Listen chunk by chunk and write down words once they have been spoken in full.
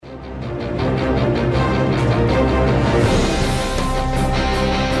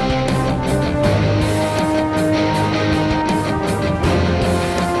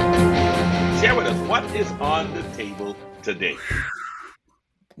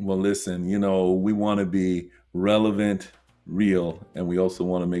Well, listen, we want to be relevant, real, and we also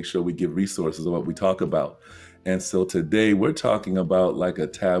want to make sure we give resources of what we talk about. And so today we're talking about like a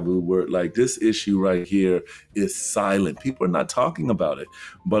taboo word, like this issue right here is silent. People are not talking about it.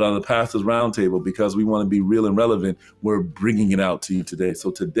 But on the Pastors Roundtable, because we want to be real and relevant, we're bringing it out to you today. So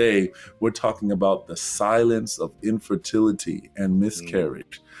today we're talking about the silence of infertility and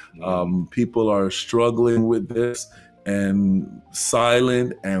miscarriage. People are struggling with this and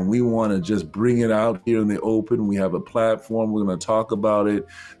silent, and we want to just bring it out here in the open. We have a platform. We're going to talk about it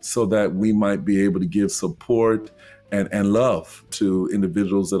so that we might be able to give support and love to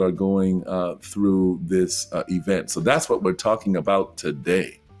individuals that are going through this event. So that's what we're talking about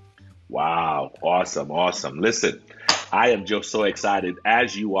today. Wow. Awesome. Awesome. Listen, I am just so excited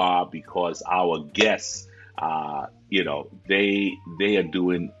as you are because our guests, they are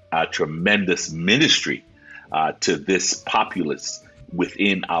doing a tremendous ministry to this populace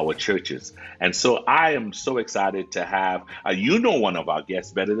within our churches. And so I am so excited to have, one of our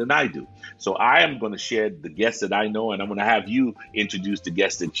guests better than I do. So I am going to share the guests that I know, and I'm going to have you introduce the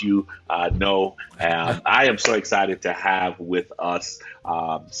guests that you know. I am so excited to have with us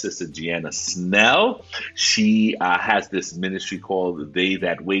Sister Gianna Snell. She has this ministry called They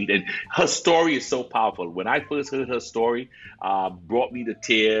That Wait, and her story is so powerful. When I first heard her story, brought me to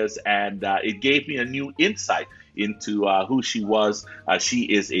tears, and it gave me a new insight into who she was. She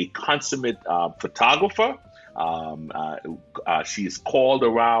is a consummate photographer. She's called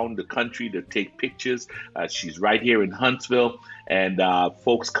around the country to take pictures. She's right here in Huntsville, and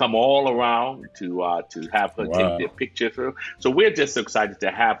folks come all around to have her take their picture. So we're just excited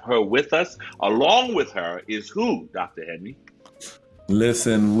to have her with us. Along with her is who, Dr. Henry?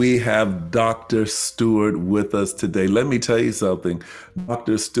 Listen, we have Dr. Stuart with us today. Let me tell you something.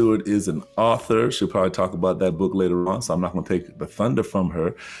 Dr. Stuart is an author. She'll probably talk about that book later on, so I'm not going to take the thunder from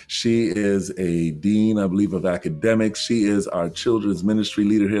her. She is a dean, I believe, of academics. She is our children's ministry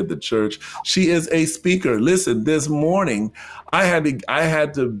leader here at the church. She is a speaker. Listen, this morning, I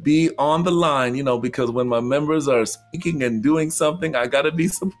had to be on the line, because when my members are speaking and doing something, I got to be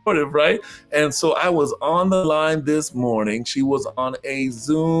supportive, right? And so I was on the line this morning. She was on a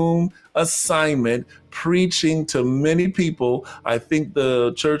Zoom assignment preaching to many people. I think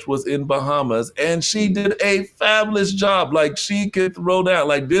the church was in Bahamas, and she did a fabulous job. Like, she could throw down,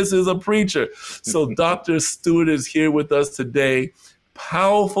 like, this is a preacher. So Dr. Stuart is here with us today.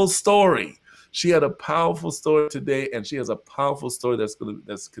 Powerful story. She had a powerful story today, and she has a powerful story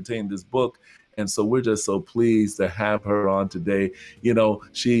that's contained in this book. And so we're just so pleased to have her on today.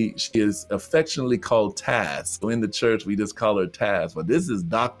 She is affectionately called Taz. So in the church, we just call her Taz. But this is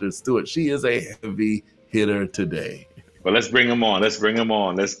Dr. Stuart. She is a heavy hitter today. Well, let's bring them on. Let's bring them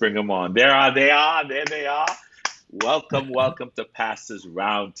on. There they are. Welcome to Pastors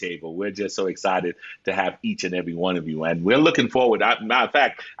Roundtable. We're just so excited to have each and every one of you. And we're looking forward. Matter of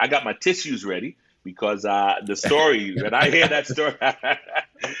fact, I got my tissues ready because the story, when I hear that story,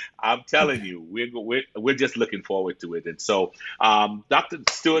 I'm telling you, we're just looking forward to it. And so, Dr.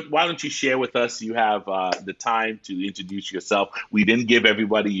 Stuart, why don't you share with us? You have the time to introduce yourself. We didn't give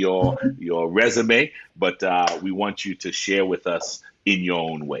everybody your resume, but we want you to share with us in your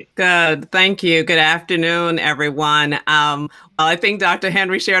own way. Good. Thank you. Good afternoon, everyone. Well, I think Dr.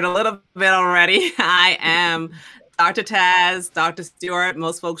 Henry shared a little bit already. I am Dr. Taz, Dr. Stuart.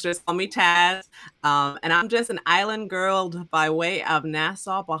 Most folks just call me Taz. And I'm just an island girl by way of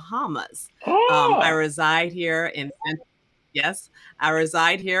Nassau, Bahamas. I reside here in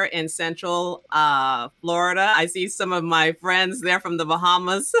Central Florida. I see some of my friends there from the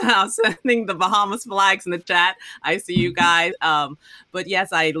Bahamas. I'm sending the Bahamas flags in the chat. I see you guys. But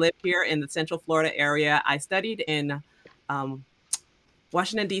yes, I live here in the Central Florida area. I studied in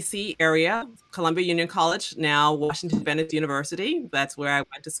Washington, D.C. area, Columbia Union College, now Washington Bennett University. That's where I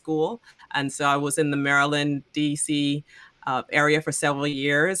went to school. And so I was in the Maryland, D.C. Area for several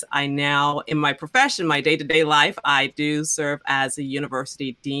years. I now, in my profession, my day-to-day life, I do serve as a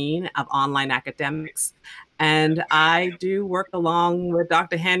university dean of online academics. And I do work along with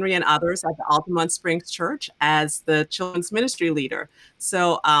Dr. Henry and others at the Altamont Springs Church as the children's ministry leader.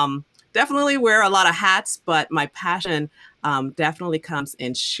 So definitely wear a lot of hats, but my passion definitely comes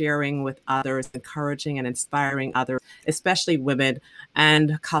in sharing with others, encouraging and inspiring others, especially women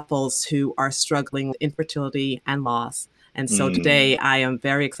and couples who are struggling with infertility and loss. And so today I am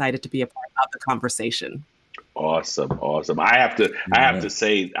very excited to be a part of the conversation. Awesome. I have to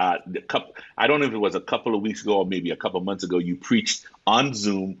say, I don't know if it was a couple of weeks ago or maybe a couple of months ago, you preached on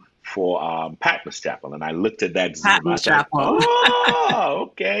Zoom for Patmos Chapel, and I looked at that Zoom. Patmos Chapel. Oh,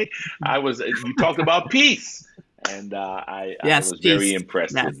 okay. You talked about peace. And I Yes, was very peace.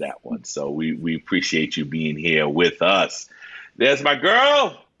 impressed Yes. with that one. So we appreciate you being here with us. There's my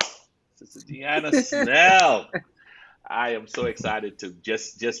girl, Sister Gianna Snell. I am so excited to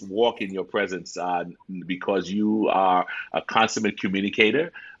just walk in your presence because you are a consummate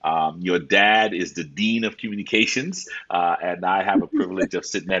communicator. Your dad is the dean of communications, and I have a privilege of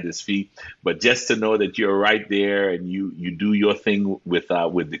sitting at his feet. But just to know that you're right there and you do your thing with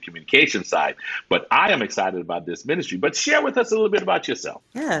the communication side. But I am excited about this ministry. But share with us a little bit about yourself.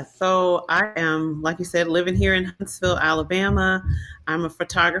 Yeah, so I am, like you said, living here in Huntsville, Alabama. I'm a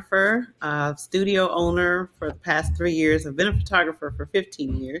photographer, studio owner for the past 3 years. I've been a photographer for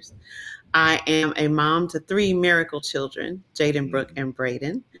 15 years. I am a mom to 3 miracle children, Jaden, Brooke, and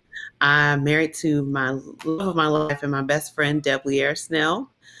Braden. I'm married to my love of my life and my best friend, Gianna Snell,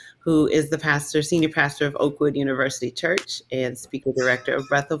 who is the senior pastor of Oakwood University Church and speaker director of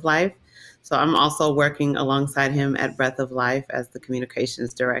Breath of Life. So I'm also working alongside him at Breath of Life as the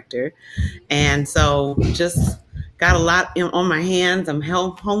communications director. And so just got a lot on my hands. I'm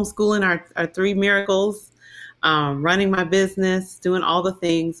homeschooling our 3 miracles, running my business, doing all the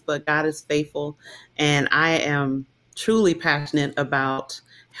things, but God is faithful. And I am truly passionate about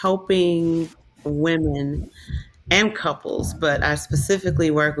helping women and couples, but I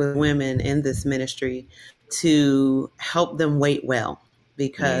specifically work with women in this ministry to help them wait well,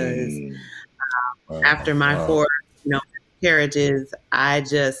 because after my 4, miscarriages, I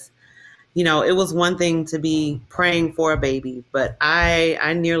just, it was one thing to be praying for a baby, but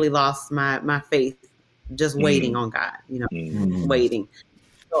I nearly lost my faith just waiting on God, waiting.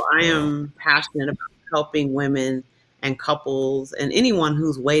 So I am passionate about helping women and couples and anyone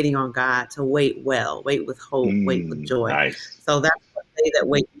who's waiting on God to wait well, wait with hope, wait with joy. Nice. So that's what Say That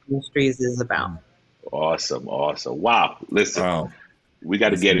Wait Ministries is about. Awesome. Wow. Listen, we got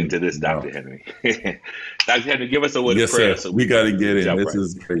to get into this, Dr. Henry. Dr. Henry, give us a word of prayer. Sir. So we got to get in. This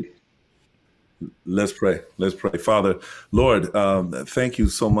is great. Let's pray. Father, Lord, thank you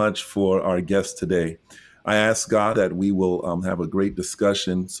so much for our guest today. I ask God that we will have a great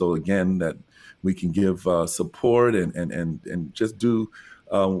discussion. So again, that we can give support and just do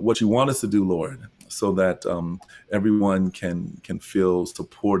what you want us to do, Lord, so that everyone can feel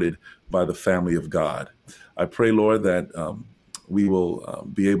supported by the family of God. I pray, Lord, that we will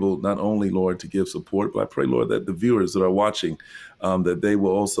be able not only, Lord, to give support, but I pray, Lord, that the viewers that are watching, that they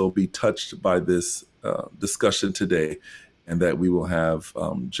will also be touched by this discussion today, and that we will have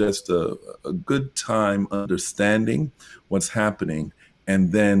just a good time understanding what's happening.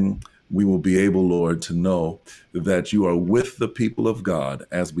 And then we will be able, Lord, to know that you are with the people of God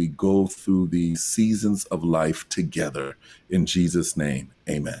as we go through these seasons of life together. In Jesus' name,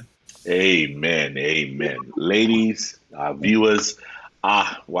 amen. Amen. Ladies, viewers,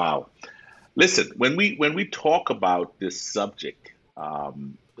 wow. Listen, when we talk about this subject,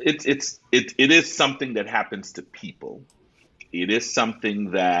 it is something that happens to people. It is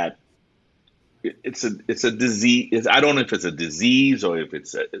something that it's a disease. I don't know if it's a disease or if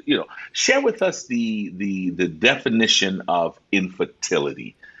it's share with us the definition of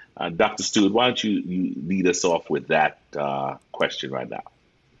infertility. Dr. Stuart, why don't you lead us off with that question right now?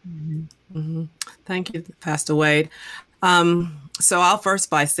 Mm-hmm. Thank you, Pastor Wade. So I'll first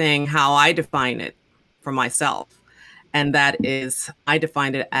by saying how I define it for myself. And that is, I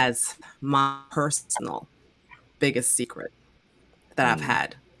define it as my personal biggest secret that I've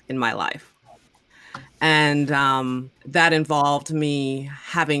had in my life. And that involved me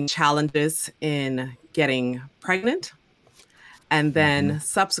having challenges in getting pregnant, and then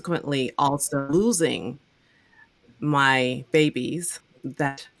subsequently also losing my babies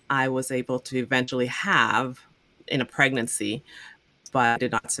that I was able to eventually have in a pregnancy, but I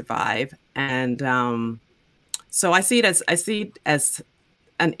did not survive. And so I see it as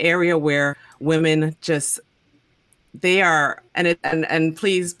an area where women just, they are, and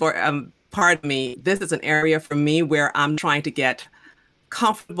please, pardon me, this is an area for me where I'm trying to get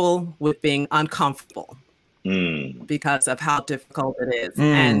comfortable with being uncomfortable because of how difficult it is.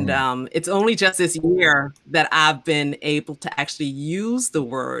 And it's only just this year that I've been able to actually use the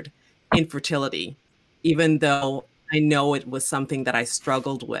word infertility, even though I know it was something that I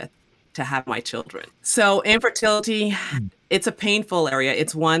struggled with to have my children. So infertility, it's a painful area.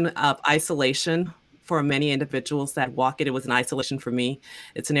 It's one of isolation for many individuals that walk it. It was an isolation for me.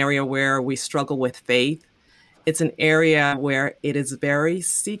 It's an area where we struggle with faith. It's an area where it is very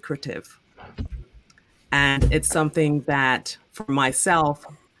secretive. And it's something that for myself,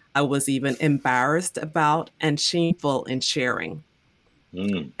 I was even embarrassed about and shameful in sharing.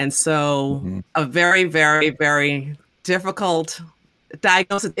 And so a very, very, very difficult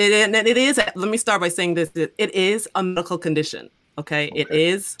diagnosis, it is, let me start by saying this, it is a medical condition. Okay. It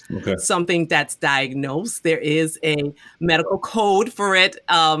is something that's diagnosed. There is a medical code for it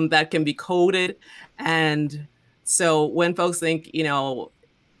that can be coded. And so when folks think,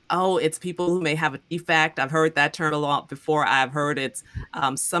 oh, it's people who may have a defect, I've heard that term a lot before. I've heard it's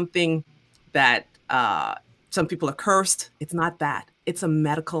something that some people are cursed. It's not that. It's a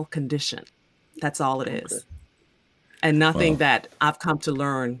medical condition. That's all it is. And nothing that I've come to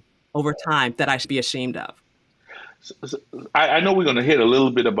learn over time that I should be ashamed of. So I know we're going to hit a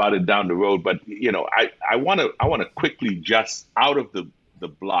little bit about it down the road, but I want to quickly, just out of the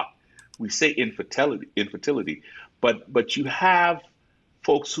block, we say infertility, but you have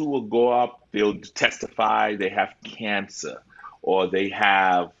folks who will go up, they'll testify they have cancer or they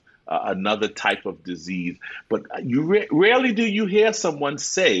have another type of disease, but you rarely do you hear someone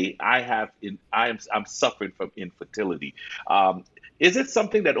say, I'm suffering from infertility. Is it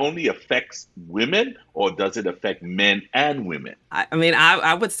something that only affects women, or does it affect men and women?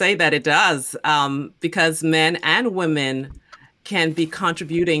 I would say that it does, because men and women can be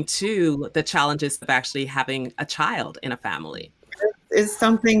contributing to the challenges of actually having a child in a family. It's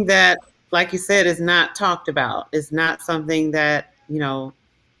something that, like you said, is not talked about. It's not something that,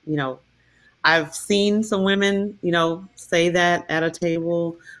 I've seen some women, say that at a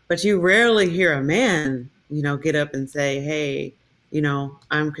table, but you rarely hear a man, get up and say, hey,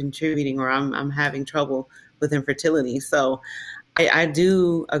 I'm contributing, or I'm having trouble with infertility. So I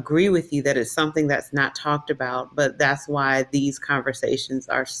do agree with you that it's something that's not talked about, but that's why these conversations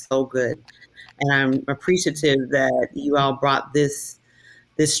are so good. And I'm appreciative that you all brought this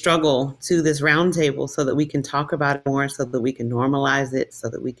struggle to this roundtable so that we can talk about it more, so that we can normalize it, so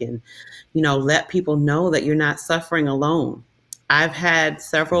that we can, let people know that you're not suffering alone. I've had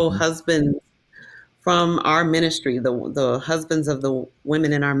several husbands from our ministry, the husbands of the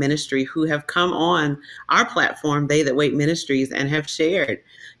women in our ministry, who have come on our platform, They That Wait Ministries, and have shared,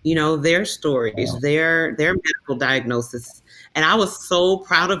 their stories, their medical diagnosis. And I was so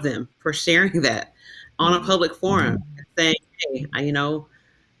proud of them for sharing that on a public forum, saying, hey,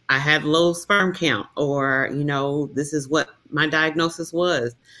 I had low sperm count, or, this is what my diagnosis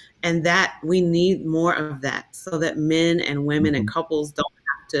was. And that we need more of that, so that men and women and couples don't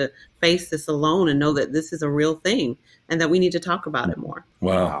have to face this alone, and know that this is a real thing and that we need to talk about it more.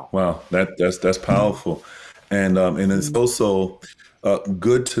 Wow. That's powerful. And it's also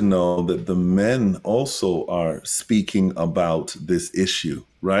good to know that the men also are speaking about this issue,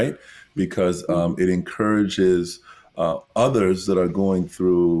 right? Because it encourages others that are going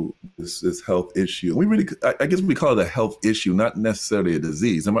through this health issue. I guess we call it a health issue, not necessarily a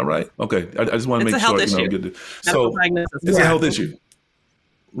disease. Am I right? Okay. I just want to make sure, it's a health issue.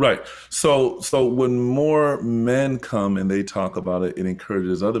 Right. So when more men come and they talk about it, it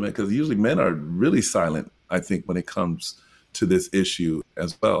encourages other men, because usually men are really silent, I think, when it comes to this issue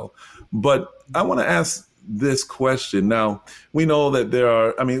as well. But I want to ask this question. Now, we know that there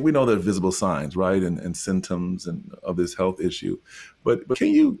are visible signs, right, and symptoms of this health issue. But can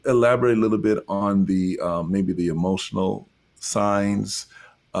you elaborate a little bit on the maybe the emotional signs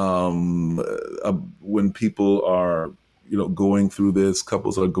when people are going through this,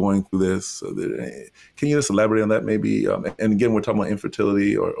 couples are going through this? Can you just elaborate on that maybe? And again, we're talking about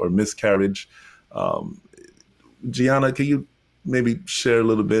infertility or miscarriage. Gianna, can you maybe share a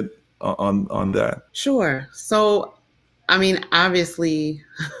little bit on that? Sure. So, obviously,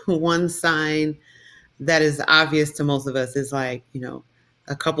 one sign that is obvious to most of us is like,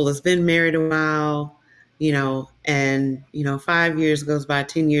 a couple has been married a while, and, 5 years goes by,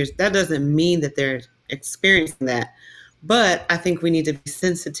 10 years. That doesn't mean that they're experiencing that. But I think we need to be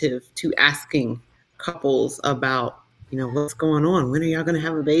sensitive to asking couples about, what's going on? When are y'all going to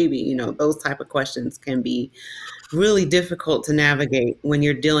have a baby? Those type of questions can be really difficult to navigate when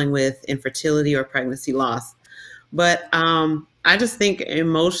you're dealing with infertility or pregnancy loss. But I just think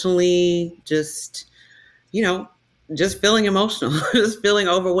emotionally, just feeling emotional, just feeling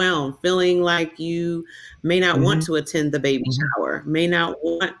overwhelmed, feeling like you may not want to attend the baby shower, may not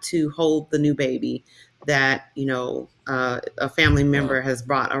want to hold the new baby that, a family member has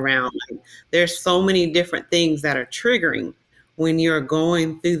brought around. Like, there's so many different things that are triggering when you're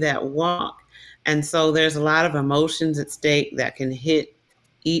going through that walk. And so there's a lot of emotions at stake that can hit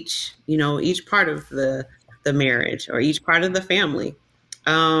each part of the marriage or each part of the family.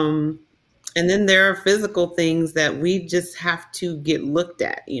 And then there are physical things that we just have to get looked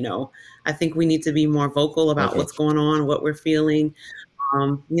at. I think we need to be more vocal about what's going on, what we're feeling.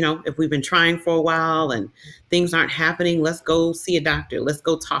 If we've been trying for a while and things aren't happening, let's go see a doctor. Let's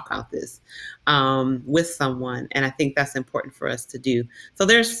go talk about this with someone. And I think that's important for us to do. So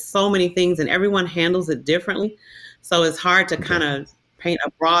there's so many things, and everyone handles it differently. So it's hard to kind of paint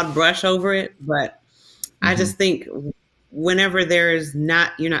a broad brush over it. But I just think whenever you're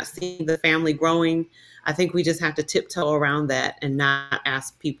not seeing the family growing, I think we just have to tiptoe around that and not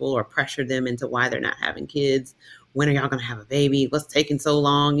ask people or pressure them into why they're not having kids. When are y'all going to have a baby? What's taking so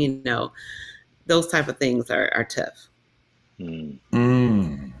long? Those type of things are tough.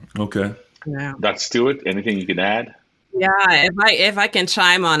 Okay. Yeah. Dr. Stewart, anything you can add? Yeah, if I can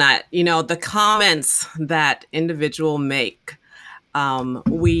chime on that, the comments that individual make,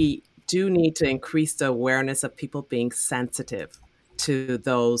 we do need to increase the awareness of people being sensitive to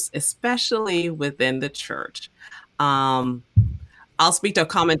those, especially within the church. I'll speak to a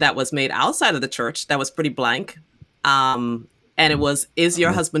comment that was made outside of the church that was pretty blank. And it was, is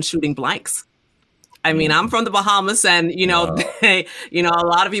your husband shooting blanks? I mean, I'm from the Bahamas, and, a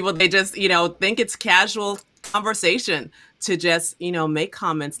lot of people, they just, think it's casual conversation to just, make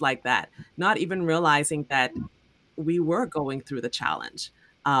comments like that, not even realizing that we were going through the challenge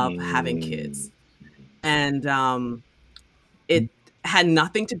of having kids. And it had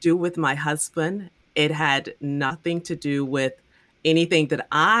nothing to do with my husband. It had nothing to do with anything that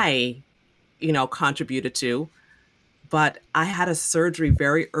I, contributed to. But I had a surgery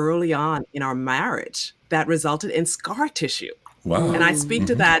very early on in our marriage that resulted in scar tissue. Wow. And I speak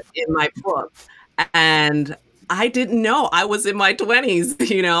to that in my book. And I didn't know. I was in my 20s,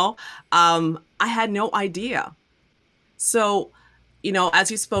 I had no idea. So,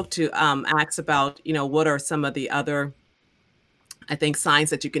 as you spoke to Ax about, what are some of the other, I think, signs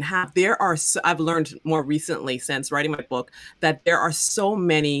that you can have, I've learned more recently since writing my book that there are so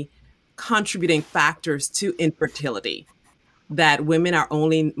many contributing factors to infertility that women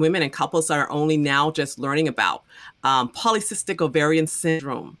and couples are only now just learning about. Polycystic ovarian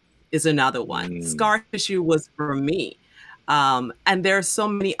syndrome is another one. Scar tissue was for me. And there are so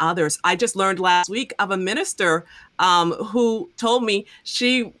many others. I just learned last week of a minister who told me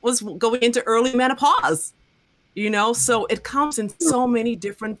she was going into early menopause, so it comes in so many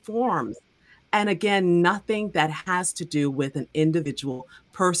different forms. And again, nothing that has to do with an individual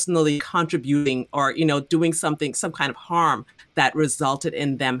personally contributing or, doing some kind of harm that resulted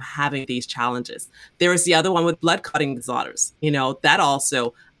in them having these challenges. There is the other one with blood clotting disorders, that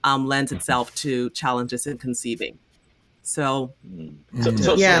also lends itself to challenges in conceiving. So,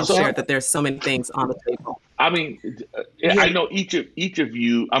 share that there's so many things on the table. I mean, I know each of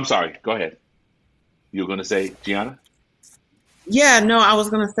you. I'm sorry. Go ahead. You were going to say, Gianna? Yeah, no, I was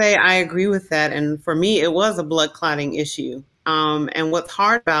going to say I agree with that. And for me, it was a blood clotting issue. And what's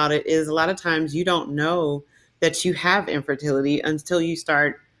hard about it is a lot of times you don't know that you have infertility until you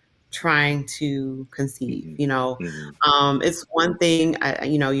start trying to conceive. It's one thing,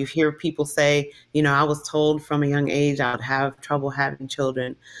 you hear people say, I was told from a young age I would have trouble having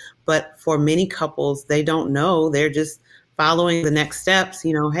children. But for many couples, they don't know. They're just following the next steps.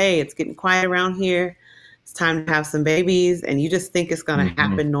 Hey, it's getting quiet around here. It's time to have some babies. And you just think it's going to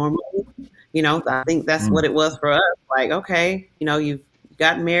happen normally. I think that's what it was for us. Like, okay, you've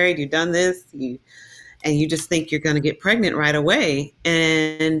gotten married, you've done this, and you just think you're going to get pregnant right away.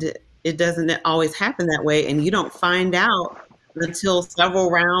 And it doesn't always happen that way. And you don't find out until several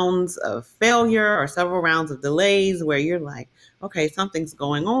rounds of failure or several rounds of delays where you're like, okay, something's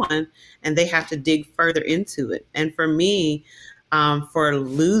going on, and they have to dig further into it. And for me, for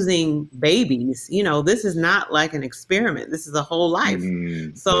losing babies, this is not like an experiment. This is a whole life.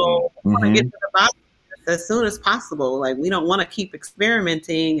 So we want to get to the bottom of this as soon as possible. Like, we don't want to keep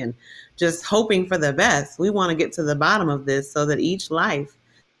experimenting and just hoping for the best. We want to get to the bottom of this so that each life,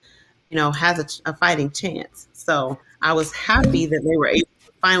 has a fighting chance. So I was happy that they were able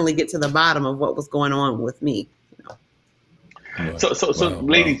to finally get to the bottom of what was going on with me. So,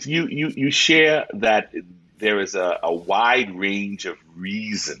 ladies, you share that there is a wide range of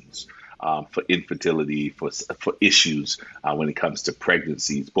reasons for infertility, for issues when it comes to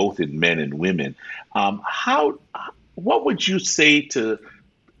pregnancies, both in men and women. What would you say to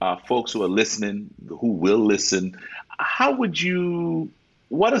folks who are listening, who will listen?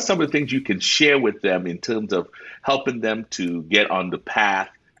 What are some of the things you can share with them in terms of helping them to get on the path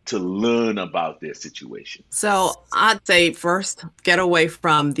to learn about their situation? So I'd say first, get away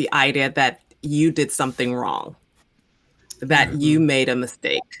from the idea that you did something wrong, that you made a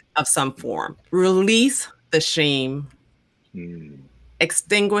mistake of some form. Release the shame,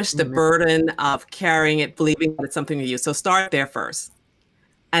 extinguish the burden of carrying it, believing that it's something to you. So start there first.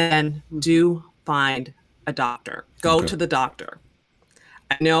 And then do find a doctor. Go to the doctor.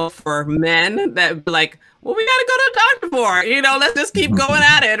 I know for men that be like, well, we got to go to the doctor for it. Let's just keep going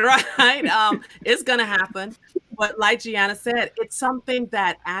at it, right? It's going to happen. But like Gianna said, it's something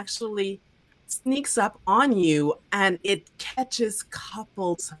that actually sneaks up on you and it catches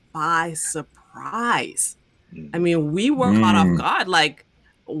couples by surprise. I mean, we were caught off guard, like,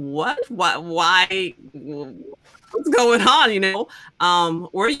 what, why, what's going on?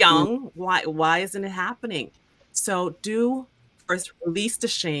 We're young. Why isn't it happening? So do first release the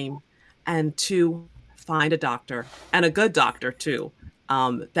shame, and two, find a doctor, and a good doctor too,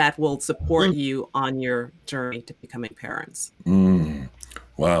 that will support you on your journey to becoming parents.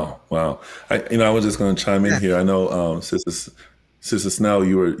 Wow. I was just going to chime in here. I know, Sister Snell,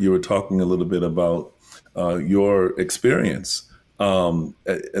 you were talking a little bit about your experience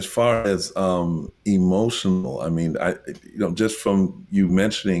as far as emotional. I mean, just from you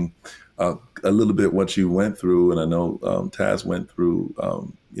mentioning a little bit what you went through, and I know Taz went through,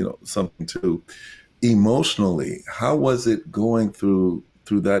 something too. Emotionally, how was it going through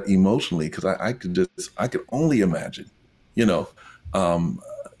that emotionally? Because I could only imagine,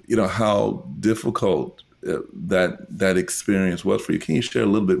 how difficult that experience was for you. Can you share a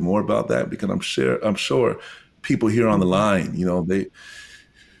little bit more about that? Because I'm sure people here on the line,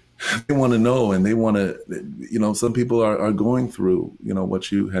 they want to know, and they want to, some people are going through,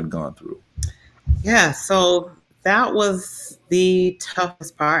 what you had gone through. Yeah. So that was the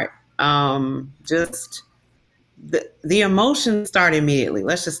toughest part. Just the emotions start immediately.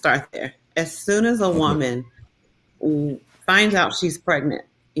 Let's just start there. As soon as a woman finds out she's pregnant,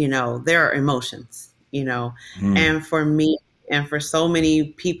 there are emotions, and for me and for so many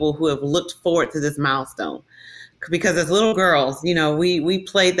people who have looked forward to this milestone, because as little girls, we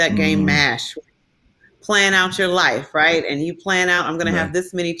played that game MASH, plan out your life, right? And you plan out, I'm going to have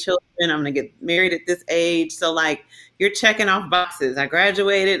this many children. I'm going to get married at this age. So like you're checking off boxes. I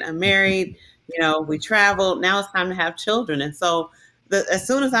graduated, I'm married, we traveled. Now it's time to have children. And so as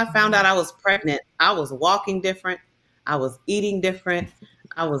soon as I found out I was pregnant, I was walking different. I was eating different.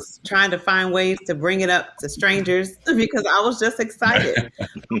 I was trying to find ways to bring it up to strangers because I was just excited.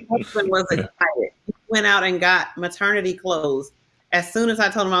 My husband was excited. He went out and got maternity clothes. As soon as I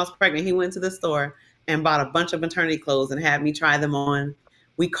told him I was pregnant, he went to the store and bought a bunch of maternity clothes and had me try them on.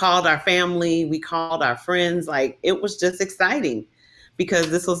 We called our family. We called our friends. Like, it was just exciting because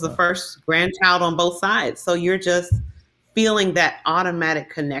this was the first grandchild on both sides. So you're just feeling that automatic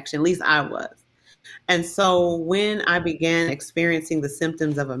connection. At least I was. And so when I began experiencing the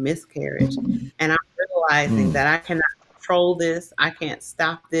symptoms of a miscarriage, and I'm realizing that I cannot control this, I can't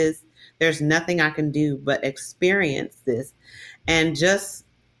stop this, there's nothing I can do but experience this. And just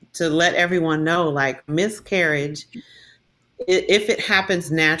to let everyone know, like, miscarriage, if it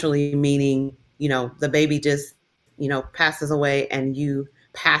happens naturally, meaning, the baby just, passes away and you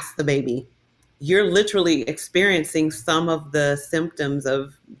pass the baby, you're literally experiencing some of the symptoms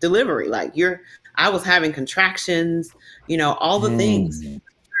of delivery. Like I was having contractions, all the things. You're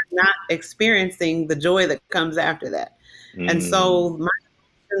not experiencing the joy that comes after that. And so my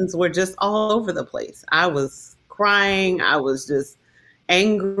emotions were just all over the place. I was crying. I was just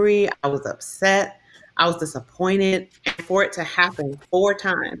angry. I was upset. I was disappointed. And for it to happen 4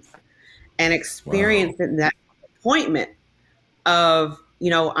 times and experiencing that disappointment of,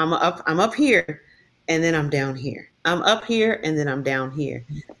 I'm up here and then I'm down here. I'm up here and then I'm down here.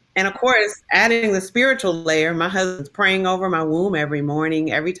 And of course, adding the spiritual layer, my husband's praying over my womb every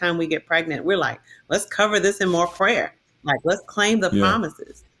morning. Every time we get pregnant, we're like, let's cover this in more prayer. Like, let's claim the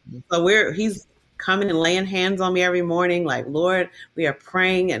promises. So he's coming and laying hands on me every morning. Like, Lord, we are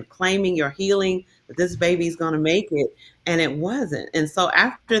praying and claiming your healing, that this baby's going to make it. And it wasn't. And so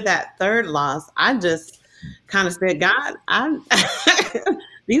after that third loss, I just kind of said, God,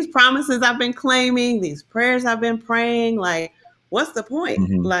 these promises I've been claiming, these prayers I've been praying, like, what's the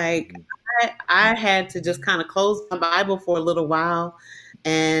point? Like, I had to just kind of close my Bible for a little while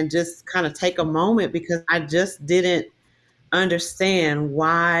and just kind of take a moment, because I just didn't understand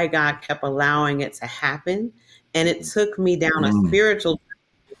why God kept allowing it to happen. And it took me down a spiritual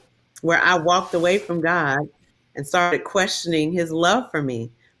journey where I walked away from God and started questioning his love for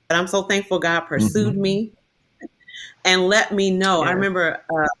me. But I'm so thankful God pursued me and let me know. I remember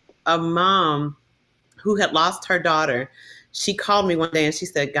a mom who had lost her daughter. She called me one day and she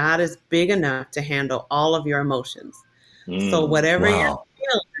said, God is big enough to handle all of your emotions. So whatever you're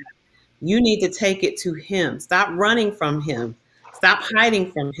feeling, you need to take it to him. Stop running from him. Stop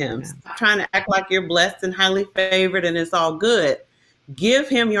hiding from him. Stop trying to act like you're blessed and highly favored and it's all good. Give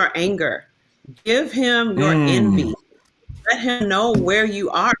him your anger. Give him your envy. Let him know where you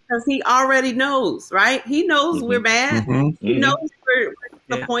are, because he already knows, right? He knows we're bad. He knows we're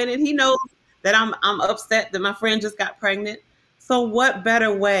disappointed. He knows that I'm upset that my friend just got pregnant. So what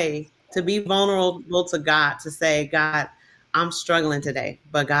better way to be vulnerable to God, to say, God, I'm struggling today,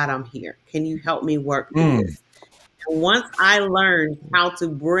 but God, I'm here. Can you help me work through this? And once I learned how to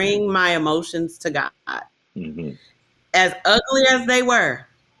bring my emotions to God, as ugly as they were,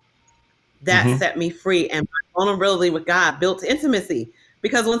 that set me free. And my vulnerability with God built intimacy.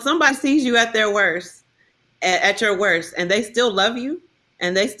 Because when somebody sees you at their worst, at your worst, and they still love you,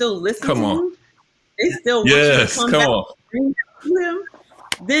 and they still listen to you, they still want you to come back and bring that to him,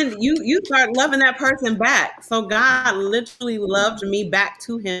 then you start loving that person back. So God literally loved me back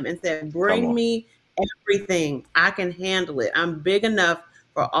to him and said, bring me everything. I can handle it. I'm big enough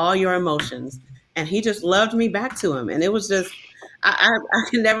for all your emotions. And he just loved me back to him. And it was just, I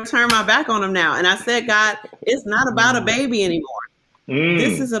can never turn my back on him now. And I said, God, it's not about a baby anymore.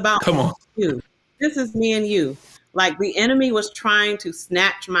 This is about you. This is me and you. Like the enemy was trying to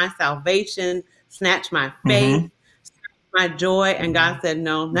snatch my salvation, snatch my faith, my joy. And God said,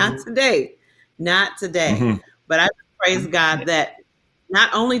 no, not today. Not today. But I praise God that not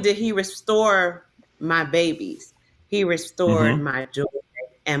only did he restore my babies, he restored my joy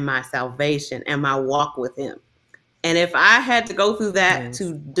and my salvation and my walk with him. And if I had to go through that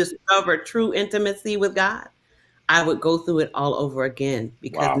to discover true intimacy with God, I would go through it all over again,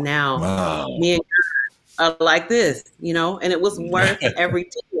 because now me and God are like this, you know, and it was worth every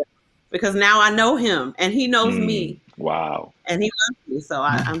tear, because now I know him and he knows me. Wow. And he loves me. So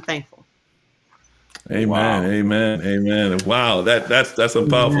I'm thankful. Amen. Amen. Amen. Wow. That's some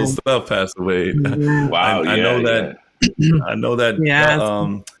powerful stuff, Pastor Wade. Wow. I know that. I know that.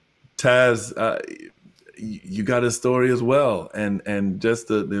 Taz, you got a story as well, and just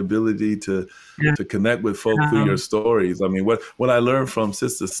the ability to connect with folk through your stories. I mean, what I learned from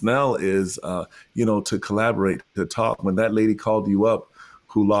Sister Snell is, to collaborate, to talk. When that lady called you up,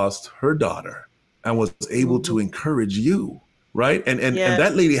 who lost her daughter, and was able to encourage you, right? And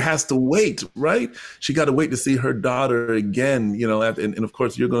that lady has to wait, right? She got to wait to see her daughter again, and of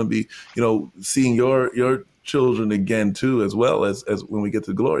course you're going to be, seeing your children again too, as well as when we get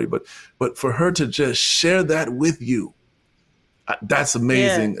to glory. But for her to just share that with you, that's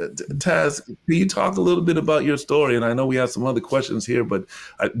amazing. Taz, can you talk a little bit about your story? And I know we have some other questions here, but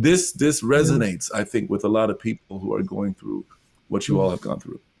this resonates, I think, with a lot of people who are going through what you all have gone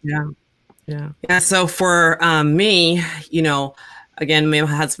through. Yeah. So for me, again, me and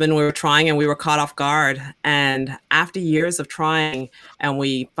my husband, we were trying and we were caught off guard. And after years of trying, and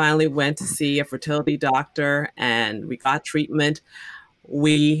we finally went to see a fertility doctor and we got treatment,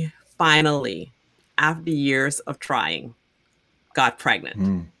 we finally, after years of trying, got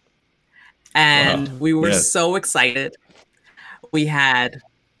pregnant. And we were so excited. We had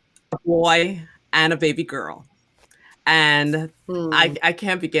a boy and a baby girl. And I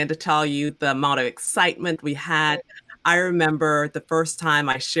can't begin to tell you the amount of excitement we had. I remember the first time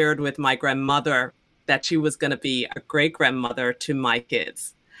I shared with my grandmother that she was going to be a great grandmother to my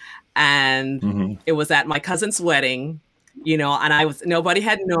kids. And it was at my cousin's wedding, and nobody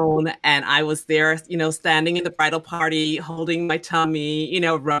had known. And I was there, standing in the bridal party, holding my tummy,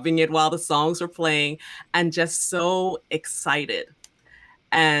 rubbing it while the songs were playing, and just so excited.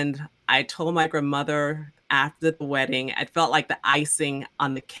 And I told my grandmother after the wedding, it felt like the icing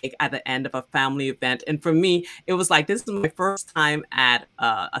on the cake at the end of a family event. And for me, it was like, this is my first time at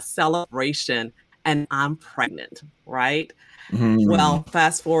a celebration and I'm pregnant, right? Well,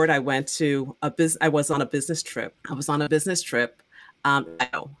 fast forward, I was on a business trip.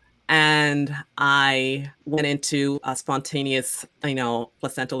 And I went into a spontaneous,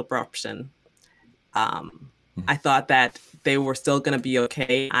 placental abruption. I thought that they were still going to be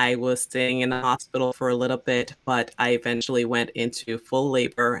okay. I was staying in the hospital for a little bit, but I eventually went into full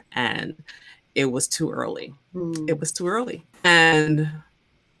labor and it was too early. It was too early. And,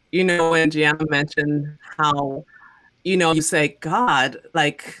 when Gianna mentioned how, you say, God,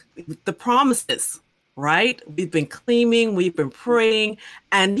 like the promises, right? We've been claiming, we've been praying.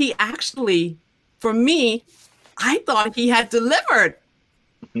 And he actually, for me, I thought he had delivered.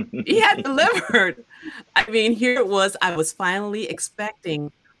 He had delivered. I mean, here it was. I was finally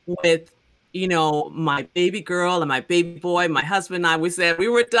expecting with, my baby girl and my baby boy, my husband and I, we said we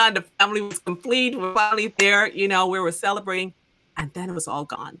were done. The family was complete. We're finally there. We were celebrating. And then it was all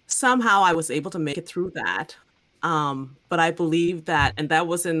gone. Somehow I was able to make it through that. But I believe that, and that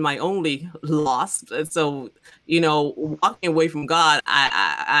wasn't my only loss. So, walking away from God,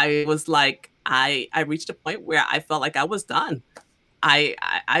 I was like, I reached a point where I felt like I was done.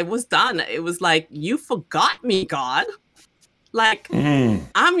 I was done. It was like, you forgot me, God. Like,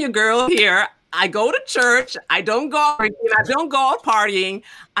 I'm your girl here. I go to church. I don't go out drinking. I don't go out partying.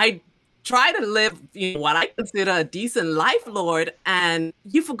 I try to live, what I consider a decent life, Lord, and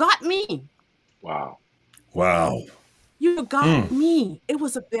you forgot me. Wow. Wow. You forgot me. It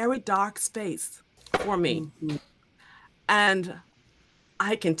was a very dark space for me. And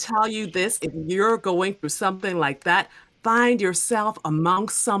I can tell you this, if you're going through something like that, find yourself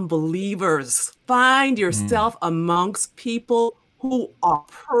amongst some believers. Find yourself amongst people who are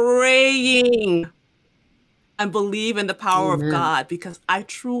praying and believe in the power of God, because I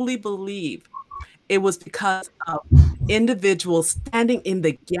truly believe it was because of individuals standing in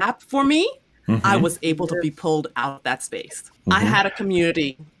the gap for me, I was able to be pulled out of that space. I had a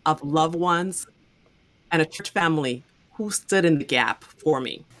community of loved ones and a church family who stood in the gap for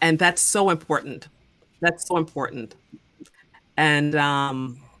me. And that's so important. That's so important. And,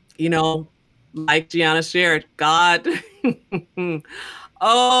 like Gianna shared, God,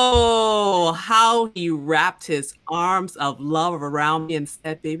 oh, how he wrapped his arms of love around me and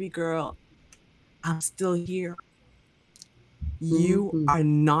said, baby girl, I'm still here. You are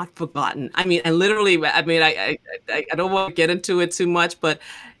not forgotten. I mean, and literally, I don't want to get into it too much, but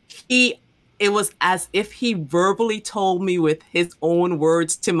it was as if he verbally told me with his own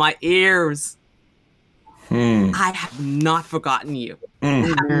words to my ears, I have not forgotten you.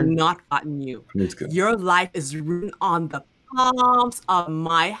 I have not forgotten you. Your life is written on the palms of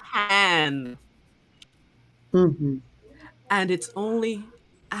my hand. And it's only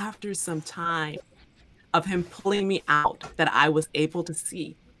after some time of him pulling me out that I was able to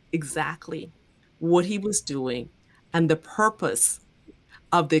see exactly what he was doing and the purpose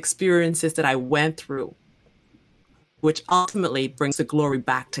of the experiences that I went through, which ultimately brings the glory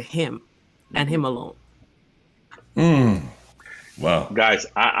back to him and him alone. Wow. Guys,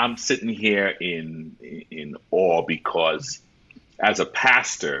 I'm sitting here in awe, because as a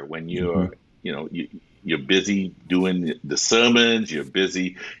pastor, when you're busy doing the sermons, you're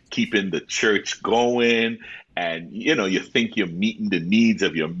busy keeping the church going, and you think you're meeting the needs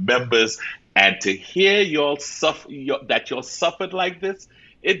of your members, and to hear that y'all suffered like this,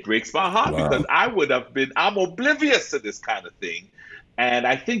 it breaks my heart. Wow. Because I'm oblivious to this kind of thing. And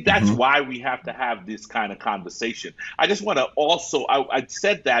I think that's why we have to have this kind of conversation. I just want to also, I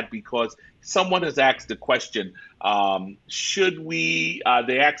said that because someone has asked the question, they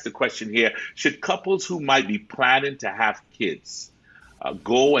asked the question here, should couples who might be planning to have kids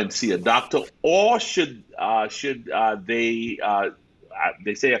go and see a doctor, or should they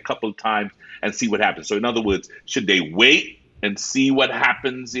say a couple of times and see what happens? So in other words, should they wait and see what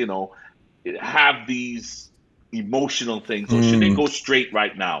happens, have these emotional things, or should they go straight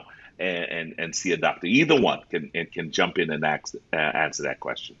right now and see a doctor? Either one can jump in and answer that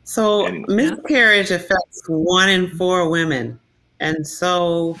question. So miscarriage affects 1 in 4 women, and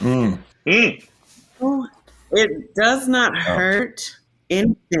so it does not hurt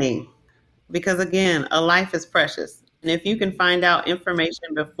anything, because again, a life is precious, and if you can find out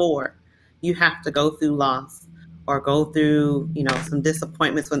information before you have to go through loss or go through some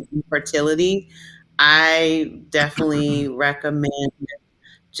disappointments with infertility, I definitely recommend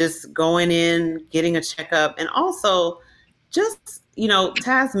just going in, getting a checkup, and also just,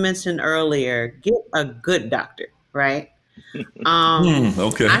 Taz mentioned earlier, get a good doctor, right?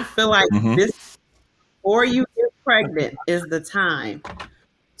 Okay. I feel like this, before you get pregnant, is the time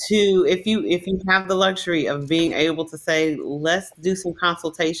to, if you have the luxury of being able to say, let's do some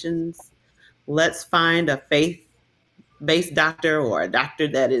consultations, let's find a faith-based doctor, or a doctor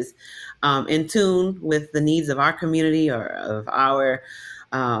that is in tune with the needs of our community or of our,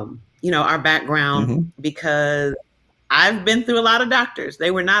 our background, because I've been through a lot of doctors.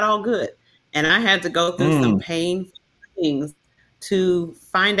 They were not all good. And I had to go through some painful things to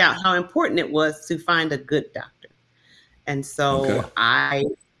find out how important it was to find a good doctor. And so I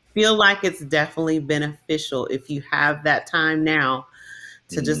feel like it's definitely beneficial, if you have that time now,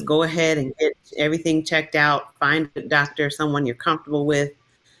 to just go ahead and get everything checked out, find a doctor, someone you're comfortable with,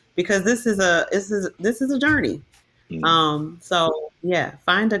 because this is a journey. So yeah,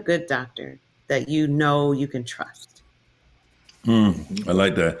 find a good doctor that you can trust. I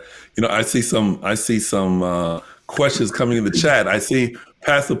like that. I see some questions coming in the chat. I see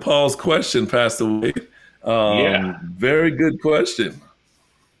Pastor Paul's question, Pastor Wade. Very good question.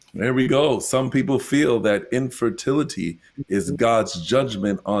 There we go. Some people feel that infertility is God's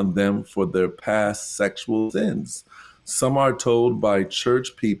judgment on them for their past sexual sins. Some are told by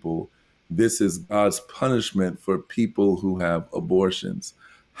church people this is God's punishment for people who have abortions.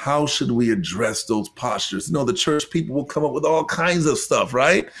 How should we address those postures? The church people will come up with all kinds of stuff,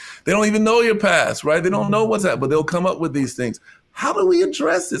 right? They don't even know your past, right? They don't know what's happened, but they'll come up with these things. How do we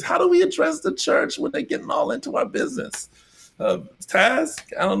address this? How do we address the church when they're getting all into our business? Taz,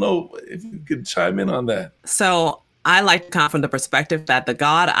 I don't know if you could chime in on that. So I like to come from the perspective that the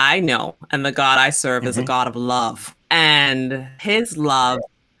God I know and the God I serve is a God of love. And his love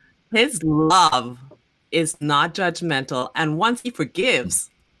is not judgmental. And once he forgives,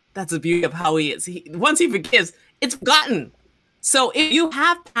 that's the beauty of how he is. Once he forgives, it's forgotten. So if you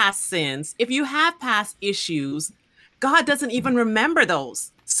have past sins, if you have past issues, God doesn't even remember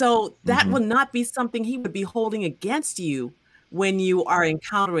those. So that would not be something he would be holding against you when you are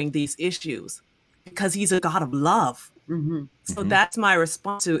encountering these issues, because he's a God of love. So that's my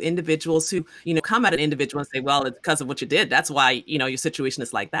response to individuals who, come at an individual and say, well, it's because of what you did. That's why, your situation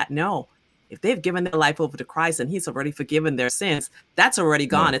is like that. No, if they've given their life over to Christ and he's already forgiven their sins, that's already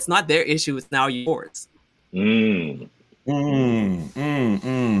gone. It's not their issue. It's now yours.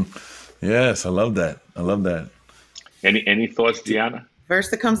 Yes, I love that. I love that. Any thoughts, Gianna? Verse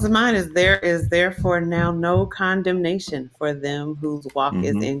that comes to mind is, there is therefore now no condemnation for them whose walk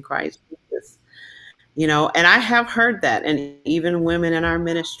is in Christ Jesus. And I have heard that, and even women in our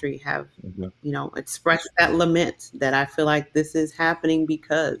ministry have, expressed that lament, that I feel like this is happening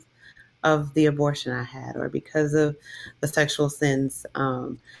because of the abortion I had, or because of the sexual sins.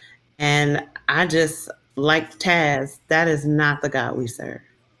 And I just, like Taz, that is not the God we serve.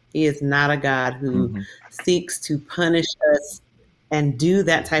 He is not a God who seeks to punish us and do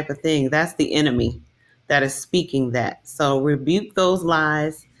that type of thing. That's the enemy that is speaking that. So rebuke those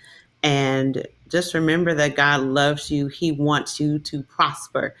lies, and just remember that God loves you. He wants you to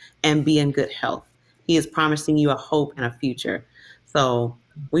prosper and be in good health. He is promising you a hope and a future. So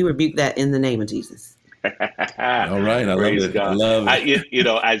we rebuke that in the name of Jesus. All right. I Praise love it. God. I love it.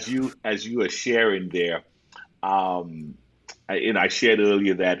 As you are sharing there, I shared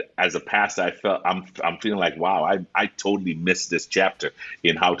earlier that as a pastor, I'm feeling like, wow, I totally missed this chapter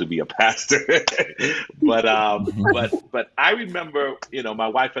in how to be a pastor. but I remember, my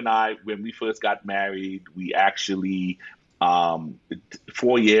wife and I, when we first got married, we actually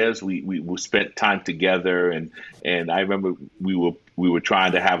 4 years we spent time together, and I remember we were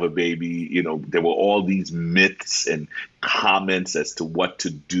trying to have a baby. There were all these myths and comments as to what to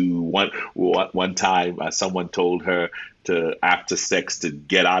do. One time someone told her to, after sex, to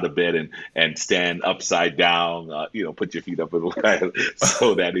get out of bed and stand upside down, put your feet up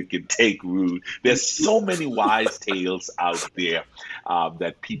so that it can take root. There's so many wise tales out there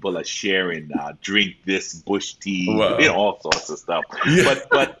that people are sharing. Drink this bush tea, all sorts of stuff. Yeah.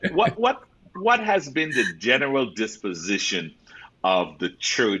 But what has been the general disposition of the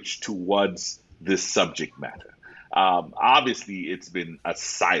church towards this subject matter? Obviously, it's been a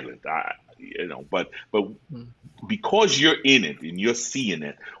silent, but because you're in it and you're seeing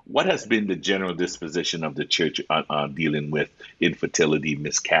it, what has been the general disposition of the church dealing with infertility,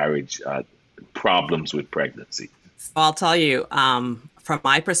 miscarriage, problems with pregnancy? So I'll tell you, from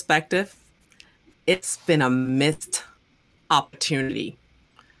my perspective, it's been a missed opportunity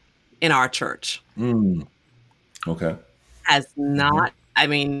in our church. Okay. Has not.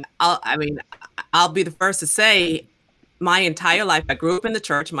 I'll be the first to say, my entire life, I grew up in the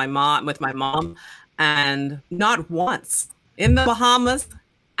church, with my mom, and not once in the Bahamas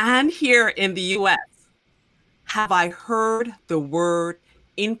and here in the U.S. have I heard the word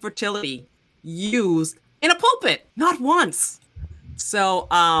infertility used in a pulpit. Not once. So,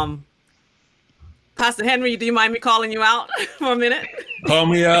 Pastor Henry, do you mind me calling you out for a minute? Call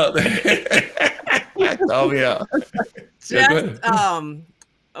me out. Call me out. Just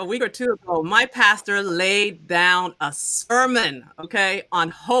a week or two ago, my pastor laid down a sermon, on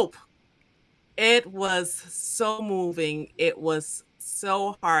hope. It was so moving. It was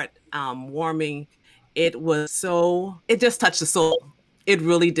so heart warming. It just touched the soul. It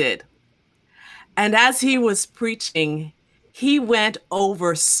really did. And as he was preaching, he went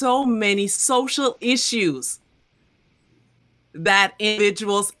over so many social issues that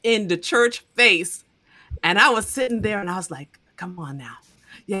individuals in the church face. And I was sitting there and I was like, come on now.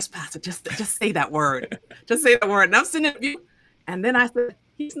 Yes, Pastor, just say that word. Just say that word. And I'm sitting there, and then I said,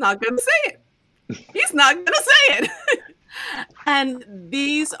 he's not going to say it. He's not going to say it. And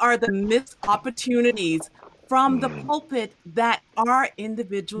these are the missed opportunities from the pulpit that our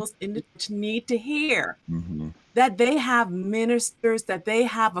individuals in the church need to hear. That they have ministers, that they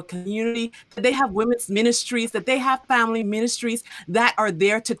have a community, that they have women's ministries, that they have family ministries that are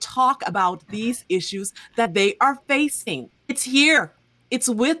there to talk about these issues that they are facing. It's here. It's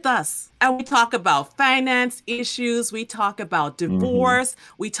with us. And we talk about finance issues. We talk about divorce.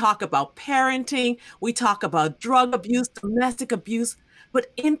 We talk about parenting. We talk about drug abuse, domestic abuse.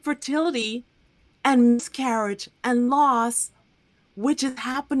 But infertility and miscarriage and loss which is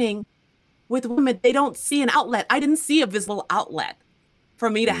happening with women. They don't see an outlet. I didn't see a visible outlet for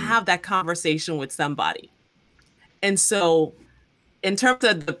me to have that conversation with somebody. And so in terms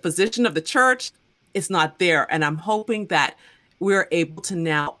of the position of the church, it's not there. And I'm hoping that we're able to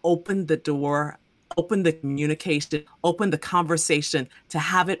now open the door, open the communication, open the conversation to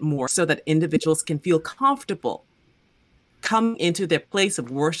have it more so that individuals can feel comfortable coming into their place of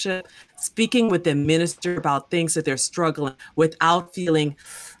worship, speaking with their minister about things that they're struggling without feeling,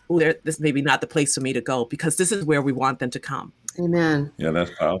 oh, this may be not the place for me to go, because this is where we want them to come. Amen. Yeah, that's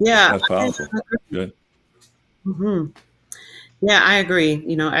powerful. Yeah. That's powerful. Good. Mm-hmm. Yeah, I agree.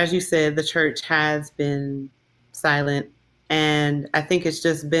 You know, as you said, the church has been silent. And I think it's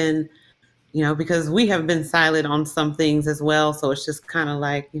just been, you know, because we have been silent on some things as well. So it's just kind of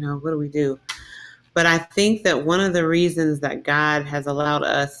like, you know, what do we do? But I think that one of the reasons that God has allowed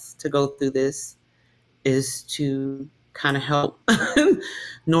us to go through this is to kind of help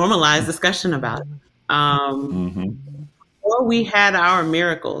normalize discussion about it. Before we had our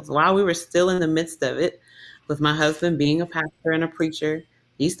miracles, while we were still in the midst of it, with my husband being a pastor and a preacher,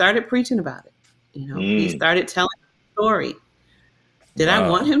 he started preaching about it. You know, he started telling the story. Did I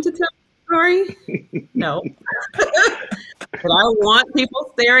want him to tell the story? No. Did I want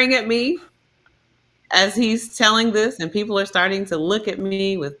people staring at me as he's telling this, and people are starting to look at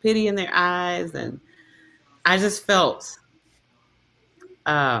me with pity in their eyes? And I just felt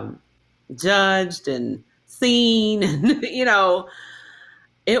judged and seen, and you know,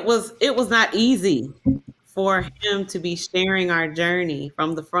 it was not easy for him to be sharing our journey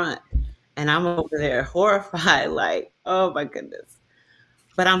from the front, and I'm over there horrified, like, oh my goodness.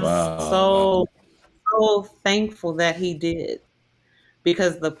 But I'm so thankful that he did,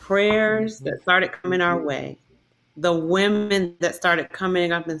 because the prayers that started coming our way, the women that started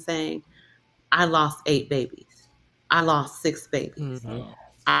coming up and saying, I lost 8 babies. I lost 6 babies.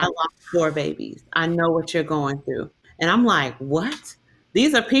 I lost 4 babies. I know what you're going through. And I'm like, what?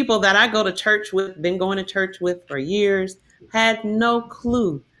 These are people that I go to church with, been going to church with for years, had no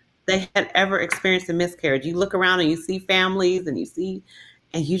clue they had ever experienced a miscarriage. You look around and you see families and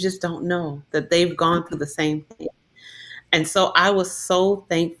you just don't know that they've gone through the same thing. And so I was so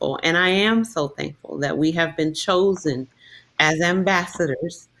thankful, and I am so thankful that we have been chosen as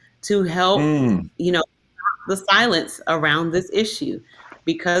ambassadors to help, you know, the silence around this issue,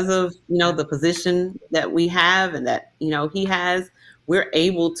 because of, you know, the position that we have and that, you know, he has. We're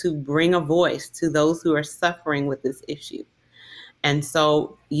able to bring a voice to those who are suffering with this issue. And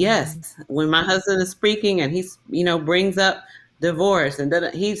so, yes, when my husband is speaking and he's, you know, brings up divorce, and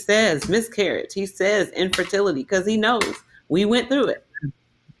then he says miscarriage, he says infertility, because he knows we went through it.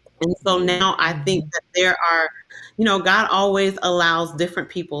 And so now I think that there are, you know, God always allows different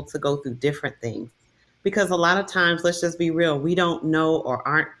people to go through different things, because a lot of times, let's just be real, we don't know or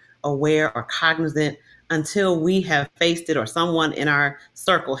aren't aware or cognizant until we have faced it or someone in our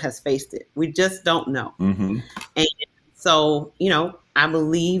circle has faced it. We just don't know. And so, you know, I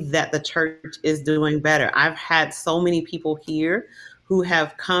believe that the church is doing better. I've had so many people here who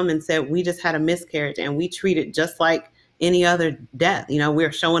have come and said, we just had a miscarriage and we treat it just like any other death. You know,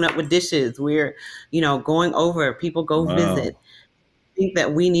 we're showing up with dishes. We're, you know, going over, people go visit. I think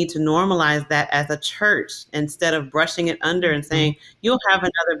that we need to normalize that as a church, instead of brushing it under and saying, you'll have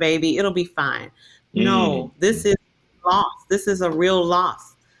another baby, it'll be fine. No, this is loss. This is a real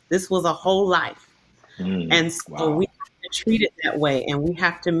loss. This was a whole life. And so we have to treat it that way, and we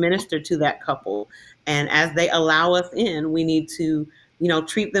have to minister to that couple. And as they allow us in, we need to, you know,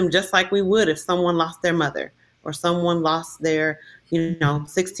 treat them just like we would if someone lost their mother or someone lost their, you know,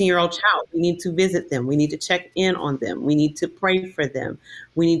 16-year-old child. We need to visit them. We need to check in on them. We need to pray for them.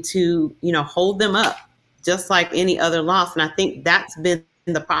 We need to, you know, hold them up just like any other loss. And I think that's been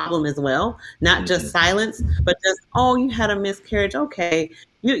the problem as well. Not just silence, but just, oh, you had a miscarriage. Okay,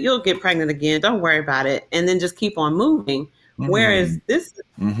 you'll get pregnant again. Don't worry about it. And then just keep on moving. Whereas this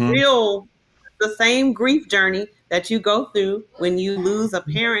is real, the same grief journey that you go through when you lose a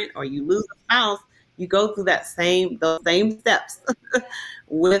parent or you lose a spouse. You go through those same steps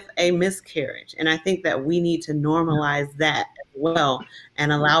with a miscarriage. And I think that we need to normalize that as well,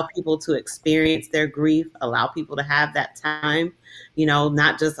 and allow people to experience their grief, allow people to have that time, you know,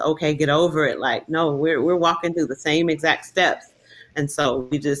 not just, okay, get over it. Like, no, we're walking through the same exact steps. And so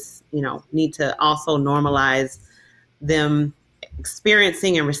we just, you know, need to also normalize them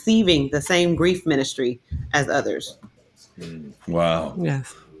experiencing and receiving the same grief ministry as others. Wow.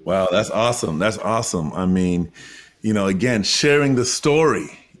 Yes. Wow, that's awesome. That's awesome. I mean, you know, again, sharing the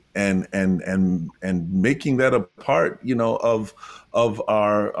story and making that a part, of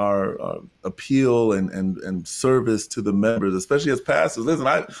our appeal and service to the members, especially as pastors. Listen,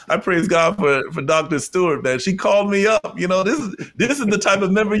 I praise God for Dr. Stewart, man. She called me up. This is the type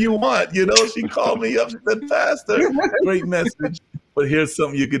of member you want. She called me up. She said, Pastor, great message, but here's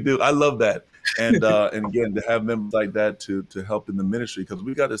something you could do. I love that. And again, to have members like that to help in the ministry, because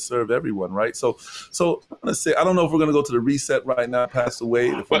we got to serve everyone, right? So I'm gonna say, I don't know if we're gonna go to the reset right now, Pastor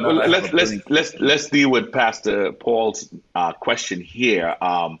Wade. If Well, let's deal with Pastor Paul's question here.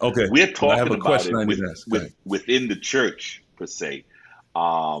 Okay, We're I have talking a about question I it need to ask. within the church per se,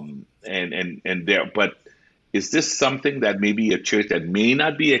 and there. But is this something that maybe a church that may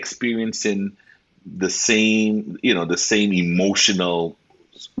not be experiencing the same emotional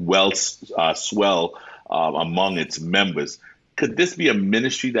swell among its members? Could this be a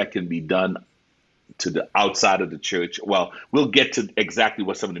ministry that can be done to the outside of the church? Well, we'll get to exactly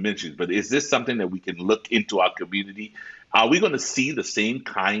what some of the ministries, but is this something that we can look into our community? Are we going to see the same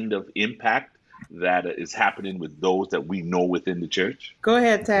kind of impact that is happening with those that we know within the church? Go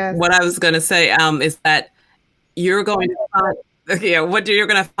ahead, Taz. What I was going to say is that you're going to find, what you're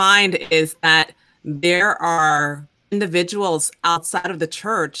going to find is that there are individuals outside of the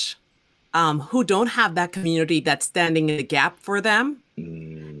church who don't have that community that's standing in the gap for them.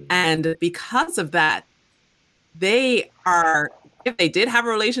 And because of that, they are, if they did have a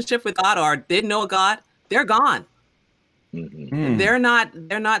relationship with God or did know God, they're gone. Mm-hmm.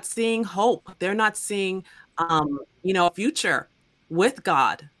 They're not seeing hope. They're not seeing, a future with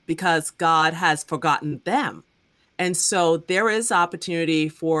God because God has forgotten them. And so there is opportunity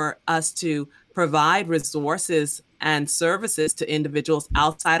for us to provide resources and services to individuals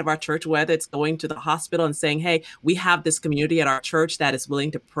outside of our church, whether it's going to the hospital and saying, hey, we have this community at our church that is willing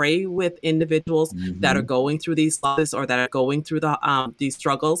to pray with individuals that are going through these losses or that are going through these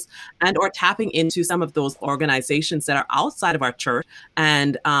struggles, and or tapping into some of those organizations that are outside of our church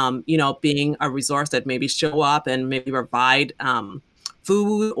and, being a resource that maybe show up and maybe provide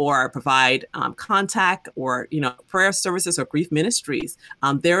food or provide contact or, prayer services or grief ministries.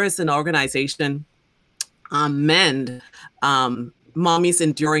 There is an organization, MEND, Mommies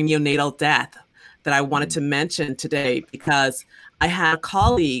Enduring Neonatal Death, that I wanted to mention today because I had a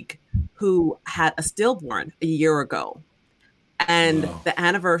colleague who had a stillborn a year ago. And the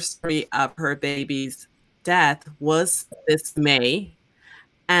anniversary of her baby's death was this May.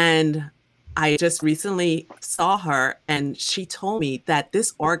 And I just recently saw her and she told me that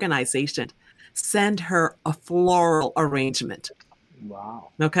this organization sent her a floral arrangement. Wow.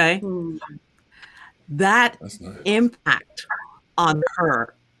 Okay. That That's nice. impact on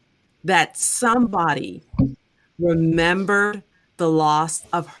her, that somebody remembered the loss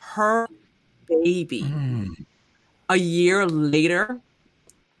of her baby a year later.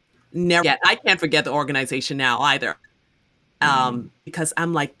 Never yet. I can't forget the organization now either. Because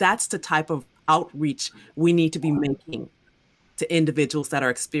I'm like, that's the type of outreach we need to be making to individuals that are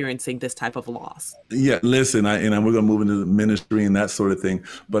experiencing this type of loss. Yeah, listen, we're going to move into the ministry and that sort of thing.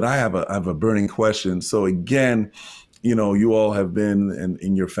 But I have a burning question. So again, you all have been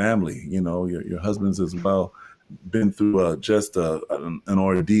in your family, your husbands as well, been through just an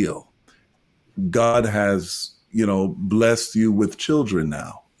ordeal. God has, blessed you with children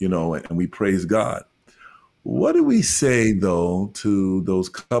now, and we praise God. What do we say, though, to those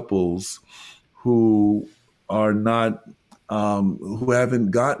couples who are not, who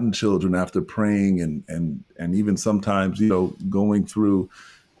haven't gotten children after praying and even sometimes, going through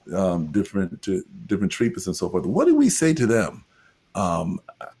different treatments and so forth? What do we say to them?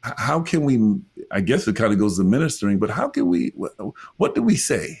 How can we, I guess it kind of goes to ministering, but how can we, what do we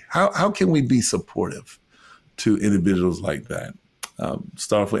say? How can we be supportive to individuals like that?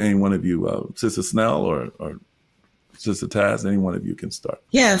 Start with any one of you, Sister Snell or Sister Taz, any one of you can start.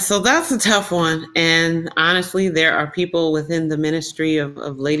 Yeah, so that's a tough one. And honestly, there are people within the ministry of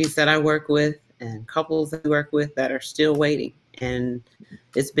ladies that I work with and couples that I work with that are still waiting. And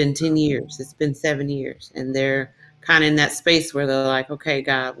it's been 10 years, it's been 7 years. And they're kind of in that space where they're like, okay,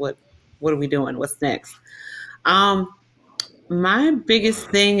 God, what are we doing? What's next? My biggest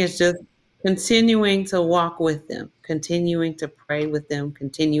thing is just continuing to walk with them, continuing to pray with them,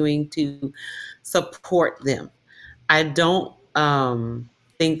 continuing to support them. I don't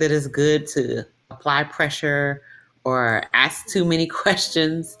think that it's good to apply pressure or ask too many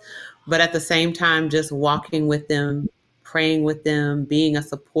questions, but at the same time, just walking with them, praying with them, being a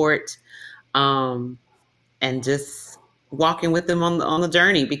support, and just walking with them on the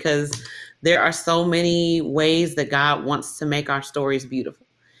journey, because there are so many ways that God wants to make our stories beautiful.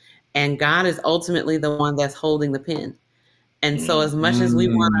 And God is ultimately the one that's holding the pen. And so as much as we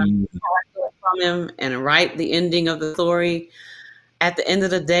want to from him and write the ending of the story, at the end of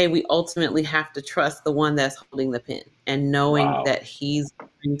the day, we ultimately have to trust the one that's holding the pen and knowing Wow. that he's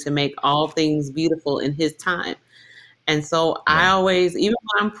going to make all things beautiful in his time. And so I Right. always, even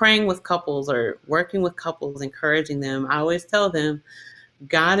when I'm praying with couples or working with couples, encouraging them, I always tell them,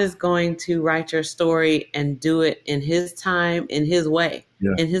 God is going to write your story and do it in his time, in his way,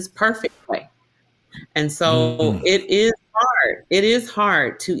 Yeah. in his perfect way. And so Mm. it is hard. It is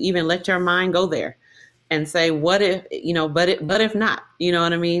hard to even let your mind go there and say, what if, but if not, you know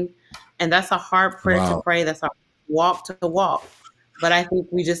what I mean? And that's a hard prayer to Wow. pray. That's a walk to walk. But I think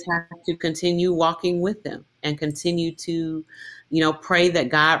we just have to continue walking with them and continue to, pray that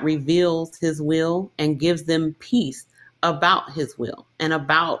God reveals his will and gives them peace about his will and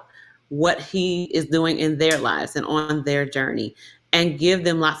about what he is doing in their lives and on their journey, and give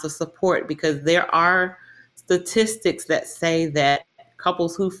them lots of support, because there are statistics that say that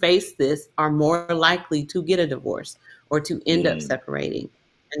couples who face this are more likely to get a divorce or to end up Mm. separating.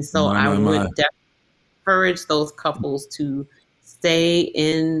 And so My, I my, would my. definitely encourage those couples to stay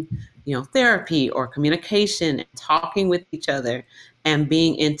in, therapy or communication and talking with each other and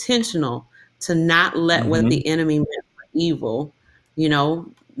being intentional to not let what Mm-hmm. the enemy meant for evil,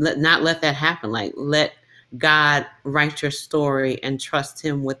 not let that happen. Like, let God write your story and trust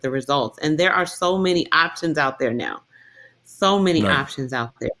him with the results. And there are so many options out there now. So many Right. options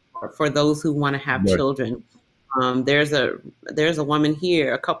out there for those who want to have Right. children. There's a woman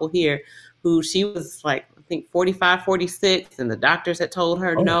here, a couple here, who she was like, I think 45, 46, and the doctors had told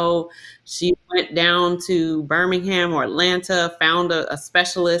her Oh. no. She went down to Birmingham or Atlanta, found a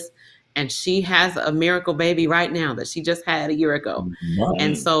specialist, and she has a miracle baby right now that she just had a year ago. Wow.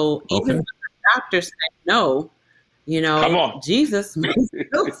 And Mm. so even Okay. when the doctor said no, Come on. Jesus may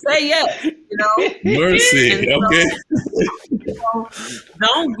still say yes, Mercy. And Okay.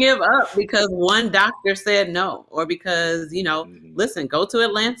 don't give up because one doctor said no, or because, Mhm. listen, go to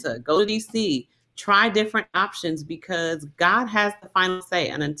Atlanta, go to DC, try different options, because God has the final say.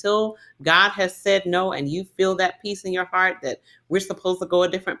 And until God has said no and you feel that peace in your heart that we're supposed to go a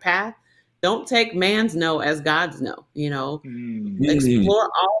different path, don't take man's no as God's no, Mm. Mm. explore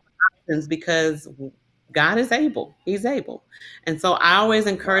all options, because God is able. He's able. And so I always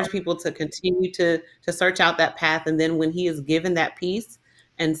encourage people to continue to search out that path. And then when he is given that peace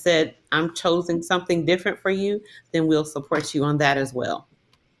and said, I'm choosing something different for you, then we'll support you on that as well.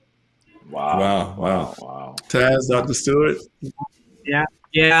 Wow. Wow. Wow. Wow. Wow. Taz, Dr. Stewart. Yeah.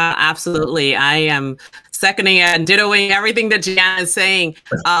 Yeah, absolutely. I am seconding and dittoing everything that Gianna is saying.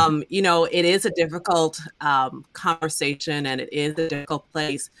 It is a difficult conversation, and it is a difficult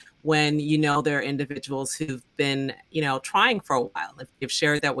place when there are individuals who've been trying for a while. If they've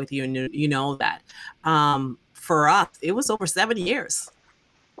shared that with you, and you know that. For us, it was over 7 years.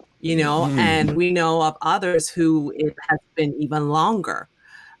 And Mm. we know of others who it has been even longer.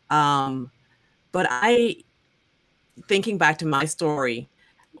 But thinking back to my story,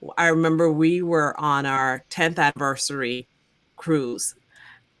 I remember we were on our 10th anniversary cruise,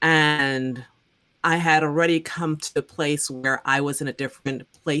 and I had already come to a place where I was in a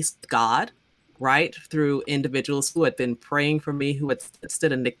different place with God, right? Through individuals who had been praying for me, who had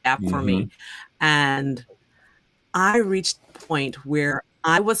stood in the gap for Mm-hmm. me. And I reached a point where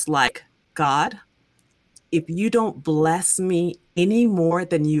I was like, God, if you don't bless me any more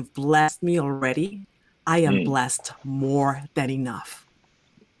than you've blessed me already, I am Mm. blessed more than enough.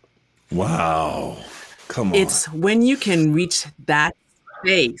 Wow. Come on. It's when you can reach that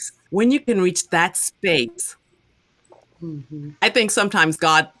space, Mm-hmm. I think sometimes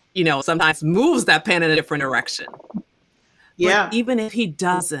God, sometimes moves that pen in a different direction. But Yeah. even if he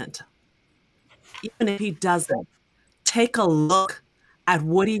doesn't, take a look at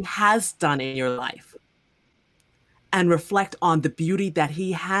what he has done in your life and reflect on the beauty that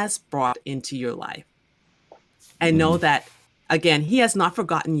he has brought into your life. And know that, again, he has not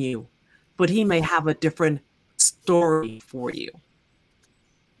forgotten you, but he may have a different story for you.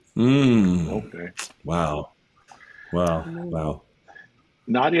 Mm. Okay. Wow. Wow. Wow.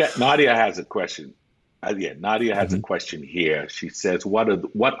 Nadia has a question. Nadia has a Mhm. question here. She says, what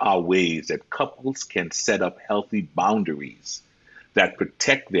are ways that couples can set up healthy boundaries that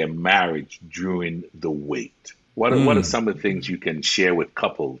protect their marriage during the wait? What are Mm. some of the things you can share with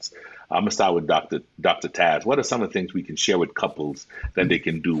couples? I'm gonna start with Dr. Taz. What are some of the things we can share with couples that they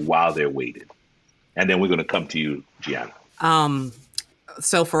can do while they're waiting? And then we're gonna come to you, Gianna.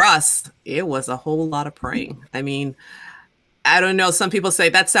 So for us, it was a whole lot of praying. I mean, I don't know. Some people say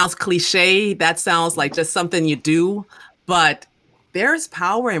that sounds cliche. That sounds like just something you do, but there's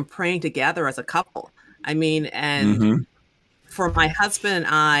power in praying together as a couple. I mean, and Mm-hmm. for my husband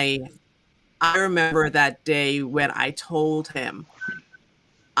and I remember that day when I told him,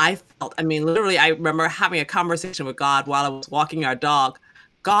 literally, I remember having a conversation with God while I was walking our dog.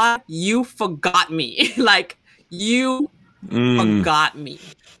 God, you forgot me. Like, you forgot me.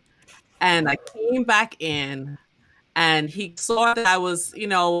 And I came back in, and he saw that I was,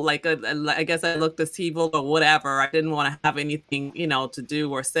 like, I guess I looked deceitful or whatever. I didn't want to have anything, to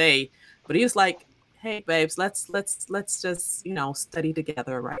do or say. But he was like, "Hey, babes, let's just, study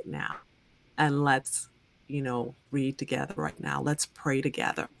together right now. And let's, read together right now. Let's pray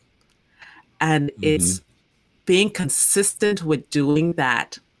together." And it's being consistent with doing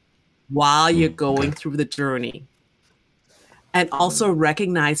that while you're going through the journey. And also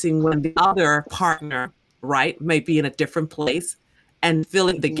recognizing when the other partner, right, may be in a different place, and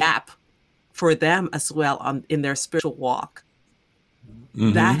filling the gap for them as well in their spiritual walk.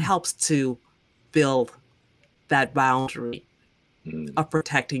 That helps to build that boundary of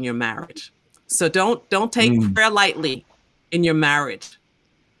protecting your marriage. So don't take prayer lightly in your marriage.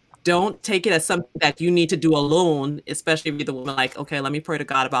 Don't take it as something that you need to do alone, especially if you're the woman, like, okay, let me pray to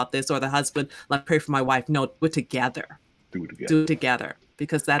God about this, or the husband, let me pray for my wife. No, do it together. Do it together,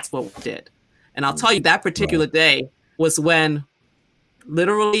 because that's what we did. And I'll tell you, that particular day was when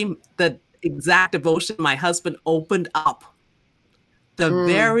literally the exact devotion my husband opened up. The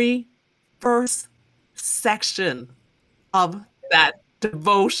very first section of that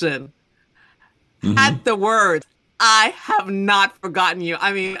devotion had the words, "I have not forgotten you."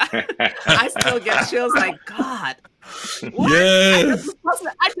 I mean, I still get chills, like, God, what? Yes.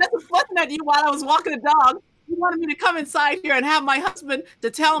 I just was looking at you while I was walking the dog. You wanted me to come inside here and have my husband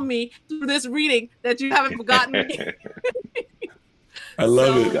to tell me through this reading that you haven't forgotten me. I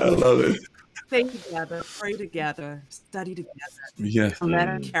love it. I love it. Stay together, pray together, study together. Yes. And let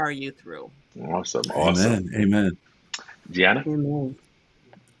her carry you through. Awesome. Amen. Gianna? Amen.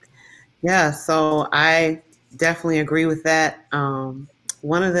 Yeah, so I definitely agree with that.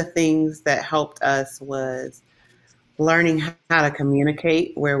 One of the things that helped us was learning how to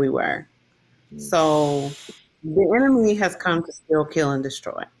communicate where we were. So the enemy has come to steal, kill, and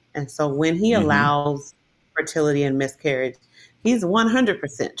destroy. And so when he allows fertility and miscarriage, he's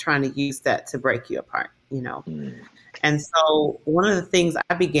 100% trying to use that to break you apart, And so one of the things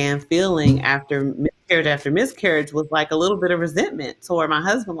I began feeling after miscarriage was like a little bit of resentment toward my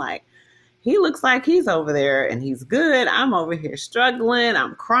husband. Like, he looks like he's over there and he's good. I'm over here struggling.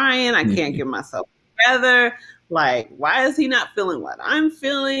 I'm crying. I can't get myself together. Like, why is he not feeling what I'm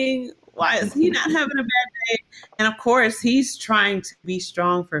feeling? Why is he not having a bad day? And of course, he's trying to be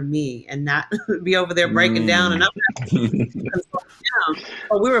strong for me and not be over there breaking down. And I'm not down.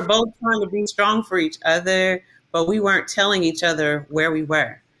 But we were both trying to be strong for each other, but we weren't telling each other where we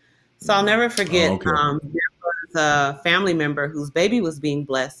were. So I'll never forget, there was a family member whose baby was being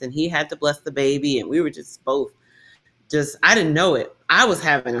blessed, and he had to bless the baby. And we were just both I didn't know it. I was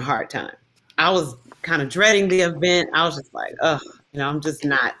having a hard time. I was kind of dreading the event. I was just like,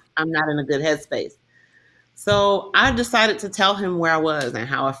 I'm not in a good headspace. So I decided to tell him where I was and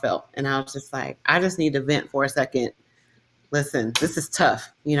how I felt. And I was just like, I just need to vent for a second. Listen, this is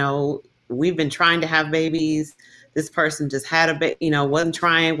tough. We've been trying to have babies. This person just had a baby, wasn't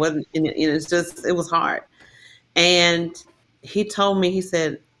trying, it was hard. And he told me, he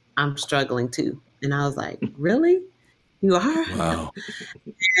said, "I'm struggling too." And I was like, "Really? You are?" Wow.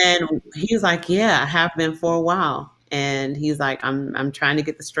 And he's like, "Yeah, I have been for a while." And he's like, I'm trying to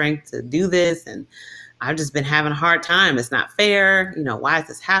get the strength to do this. And I've just been having a hard time. It's not fair. Why is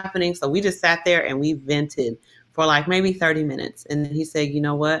this happening? So we just sat there and we vented for like maybe 30 minutes. And then he said, "You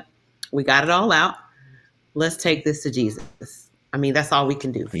know what? We got it all out. Let's take this to Jesus. I mean, that's all we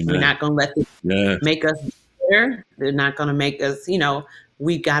can do. Amen. We're not going to let this make us better. They're not going to make us,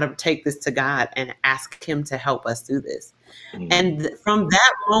 we got to take this to God and ask him to help us do this." And from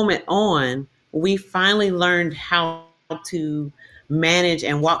that moment on, we finally learned how to manage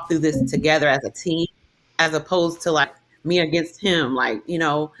and walk through this together as a team, as opposed to like me against him. Like,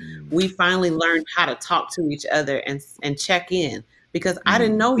 we finally learned how to talk to each other and check in, because I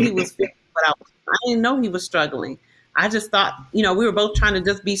didn't know he was feeling I didn't know he was struggling. I just thought, we were both trying to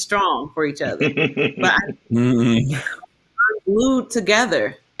just be strong for each other. But I'm glued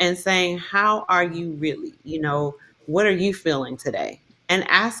together and saying, "How are you really? What are you feeling today?" And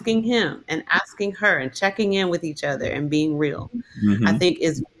asking him and asking her and checking in with each other and being real, I think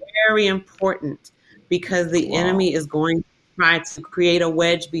is very important, because the enemy is going to try to create a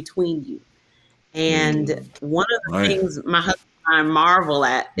wedge between you. And one of the things my husband and I marvel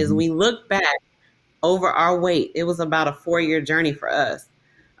at is we look back over our weight. It was about a 4-year journey for us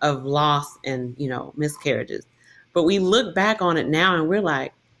of loss and, miscarriages. But we look back on it now and we're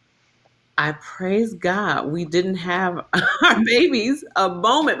like, I praise God we didn't have our babies a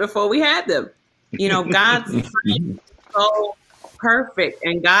moment before we had them. God's timing is so perfect,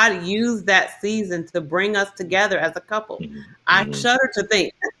 and God used that season to bring us together as a couple. I shudder to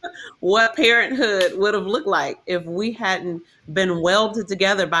think what parenthood would have looked like if we hadn't been welded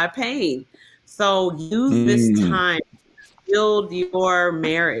together by pain. So use this time to build your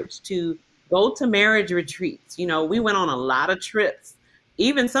marriage, to go to marriage retreats. We went on a lot of trips.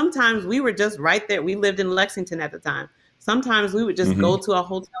 Even sometimes we were just right there. We lived in Lexington at the time. Sometimes we would just go to a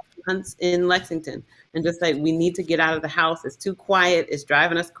hotel in Lexington and just say, we need to get out of the house. It's too quiet. It's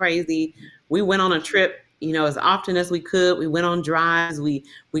driving us crazy. We went on a trip, as often as we could. We went on drives. We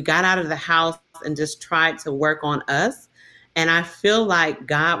got out of the house and just tried to work on us. And I feel like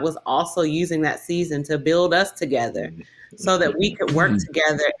God was also using that season to build us together so that we could work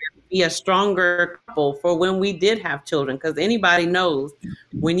together and be a stronger couple for when we did have children. Because anybody knows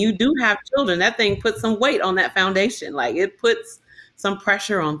when you do have children, that thing puts some weight on that foundation. Like, it puts some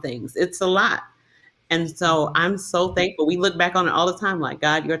pressure on things. It's a lot. And so I'm so thankful. We look back on it all the time like,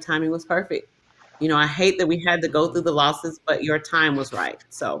 God, your timing was perfect. I hate that we had to go through the losses, but your time was right.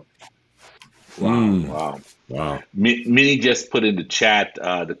 So. Wow. Minnie just put in the chat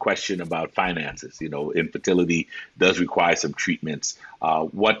the question about finances. Infertility does require some treatments.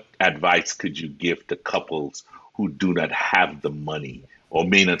 What advice could you give to couples who do not have the money or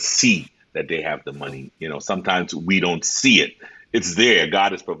may not see that they have the money? Sometimes we don't see it. It's there.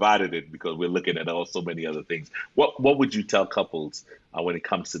 God has provided it because we're looking at so many other things. What would you tell couples when it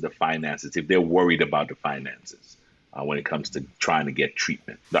comes to the finances, if they're worried about the finances, when it comes to trying to get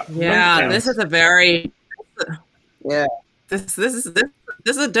treatment? This is a very that's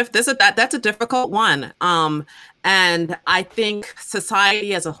a difficult one. And I think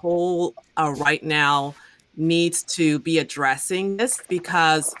society as a whole right now needs to be addressing this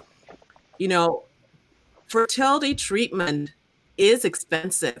because, fertility treatment is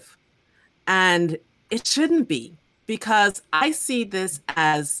expensive, and it shouldn't be, because I see this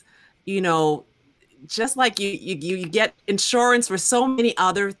as, just like you get insurance for so many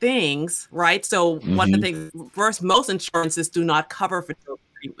other things, right? So one of the things, first, most insurances do not cover fertility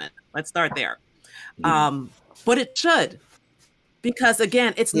treatment. Let's start there. But it should, because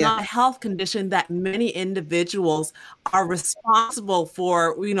again, it's not a health condition that many individuals are responsible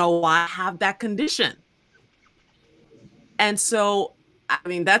for, why I have that condition. And so,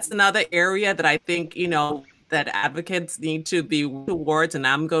 that's another area that I think, that advocates need to be towards, and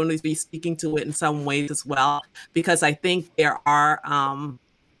I'm going to be speaking to it in some ways as well, because I think there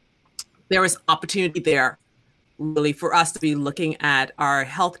is opportunity there really for us to be looking at our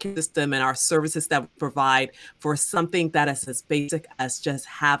healthcare system and our services that we provide for something that is as basic as just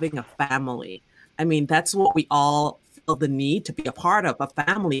having a family. That's what we all feel the need to be a part of, a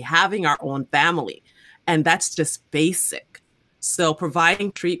family, having our own family. And that's just basic. So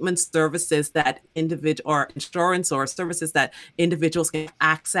providing treatment services that individual or insurance or services that individuals can have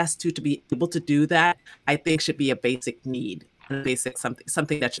access to be able to do that, I think should be a basic need, a basic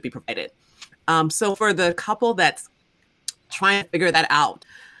something that should be provided. So for the couple that's trying to figure that out,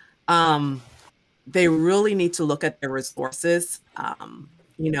 they really need to look at their resources. For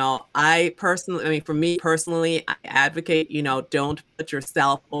me personally, I advocate, don't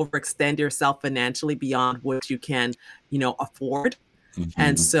overextend yourself financially beyond what you can, afford.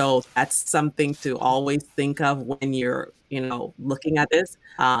 And so that's something to always think of when you're, looking at this.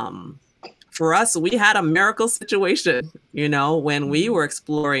 For us, we had a miracle situation, when we were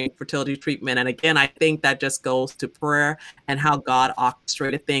exploring fertility treatment. And again, I think that just goes to prayer and how God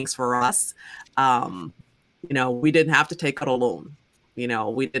orchestrated things for us. We didn't have to take out a loan.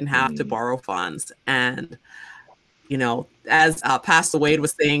 We didn't have to borrow funds. And, as Pastor Wade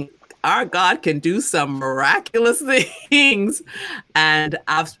was saying, our God can do some miraculous things. And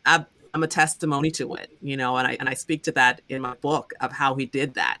I'm a testimony to it, and I speak to that in my book of how he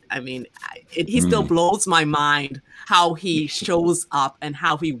did that. He still blows my mind how he shows up and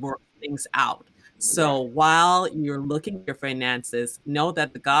how he works things out. So while you're looking at your finances, know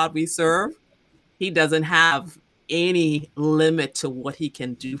that the God we serve, he doesn't have any limit to what he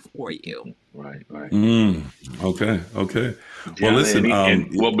can do for you. Right. Okay. Gianna, Well, listen.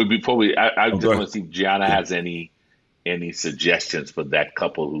 But before I just want to see if Gianna has any suggestions for that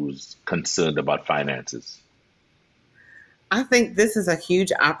couple who's concerned about finances. I think this is a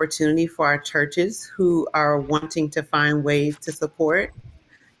huge opportunity for our churches who are wanting to find ways to support,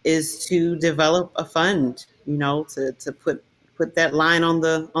 is to develop a fund, to put that line on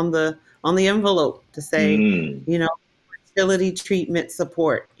the envelope to say, fertility treatment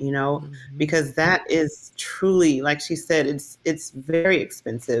support, because that is truly, like she said, it's very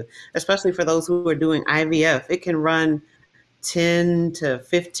expensive, especially for those who are doing IVF. It can run 10 to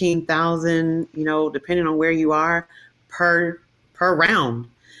 15,000, depending on where you are per round.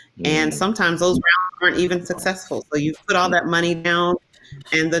 And sometimes those rounds aren't even successful. So you put all that money down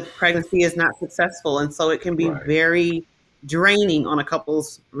and the pregnancy is not successful. And so it can be very draining on a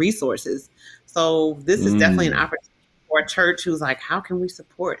couple's resources. So this is definitely an opportunity for a church who's like, how can we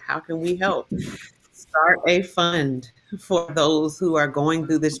support? How can we help? Start a fund for those who are going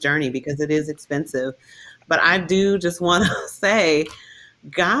through this journey, because it is expensive. But I do just want to say,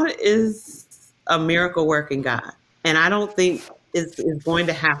 God is a miracle working God. And I don't think it's going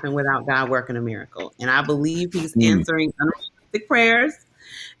to happen without God working a miracle. And I believe he's answering unrealistic prayers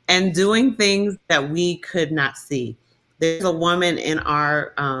and doing things that we could not see. There's a woman in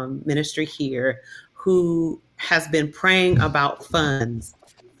our ministry here who has been praying about funds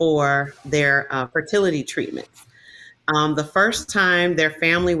for their fertility treatments. The first time their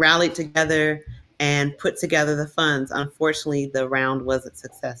family rallied together and put together the funds, unfortunately, the round wasn't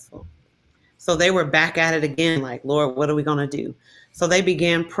successful. So they were back at it again, like, Lord, what are we going to do? So they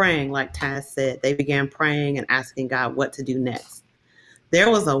began praying, like Taz said. They began praying and asking God what to do next.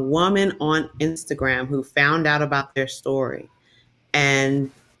 There was a woman on Instagram who found out about their story and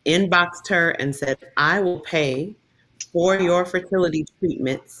inboxed her and said, I will pay for your fertility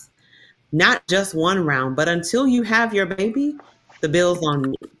treatments, not just one round, but until you have your baby, the bill's on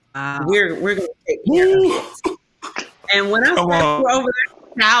me. Wow. We're going to take care of it. And when I saw her over there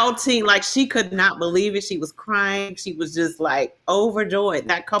shouting, like she could not believe it. She was crying. She was just like overjoyed.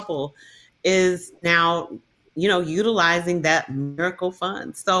 That couple is now, utilizing that miracle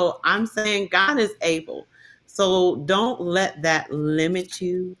fund. So I'm saying God is able. So don't let that limit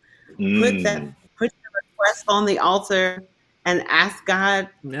you. Put your request on the altar and ask God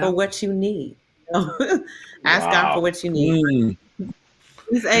for what you need. Ask God for what you need.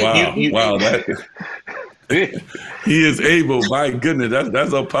 He's able. Wow. He is able. My goodness,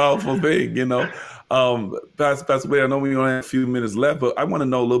 that's a powerful thing, Pastor Wade, I know we only have a few minutes left, but I want to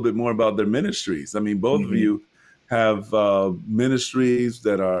know a little bit more about their ministries. I mean, both of you have ministries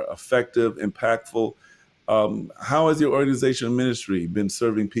that are effective, impactful. How has your organization ministry been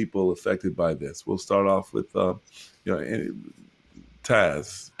serving people affected by this? We'll start off with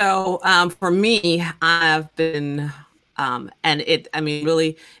Taz. So for me, I've been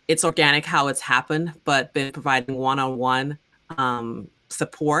really, it's organic how it's happened, but been providing one-on-one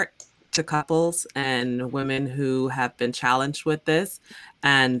support to couples and women who have been challenged with this.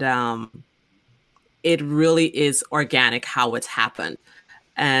 And it really is organic how it's happened.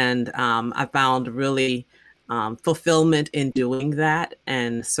 And I found really fulfillment in doing that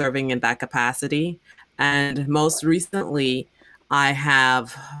and serving in that capacity. And most recently, I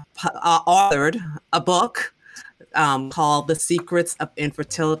have authored a book called The Secrets of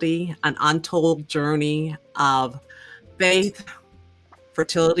Infertility, an untold journey of faith,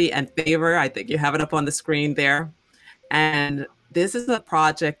 fertility, and favor. I think you have it up on the screen there. And this is a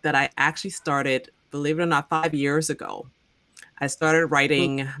project that I actually started, believe it or not, 5 years ago. I started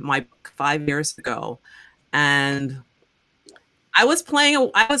writing my book 5 years ago, and I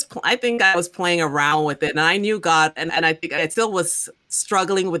think I was playing around with it, and I knew God, and I think I still was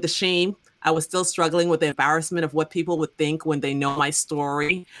struggling with the shame. I was still struggling with the embarrassment of what people would think when they know my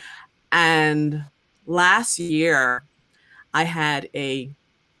story. And last year, I had a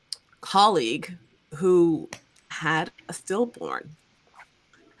colleague who had a stillborn.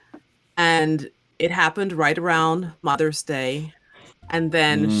 And it happened right around Mother's Day. And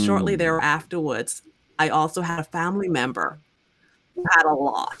then shortly thereafterwards, I also had a family member who had a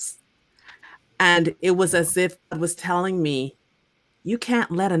loss. And it was as if God was telling me, you can't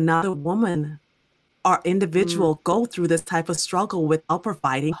let another woman or individual go through this type of struggle without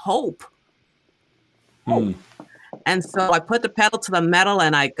providing hope. And so I put the pedal to the metal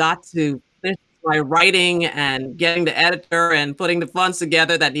and I got to finish my writing and getting the editor and putting the funds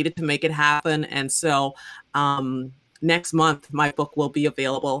together that needed to make it happen. And so next month, my book will be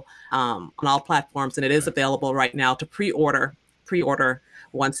available on all platforms, and it is available right now to pre-order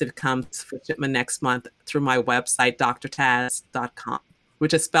once it comes for shipment next month through my website, drtaz.com,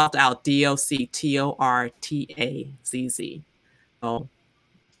 which is spelled out DOCTORTAZZ. So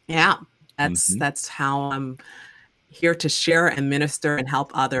yeah, that's how I'm here to share and minister and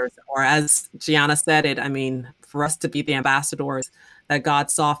help others. Or as Gianna said it, I mean, for us to be the ambassadors that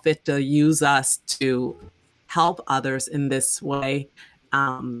God saw fit to use us to help others in this way,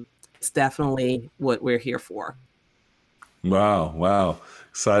 it's definitely what we're here for. Wow.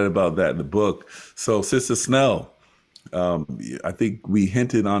 Excited about that in the book. So Sister Snell, I think we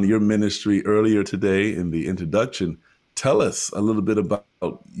hinted on your ministry earlier today in the introduction. Tell us a little bit about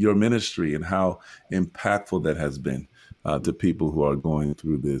your ministry and how impactful that has been to people who are going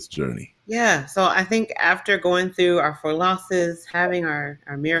through this journey. Yeah, so I think after going through our 4 losses, having our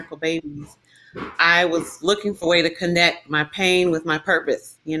miracle babies, I was looking for a way to connect my pain with my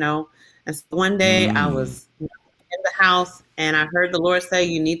purpose, you know. And so one day I was in the house and I heard the Lord say,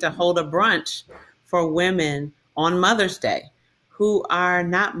 you need to hold a brunch for women on Mother's Day who are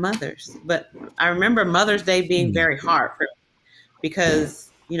not mothers. But I remember Mother's Day being very hard for me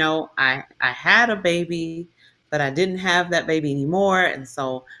because, you know, I had a baby, but I didn't have that baby anymore. And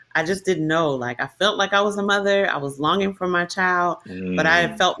so I just didn't know. Like, I felt like I was a mother. I was longing for my child, but I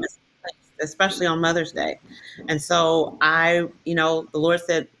had felt misplaced, especially on Mother's Day. And so the Lord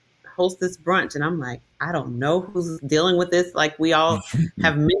said, host this brunch. And I'm like, I don't know who's dealing with this. Like we all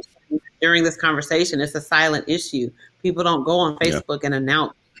have mentioned during this conversation, it's a silent issue. People don't go on Facebook and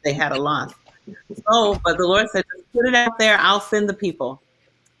announce they had a loss. So, but the Lord said, just put it out there. I'll send the people.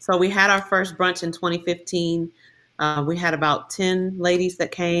 So we had our first brunch in 2015. We had about 10 ladies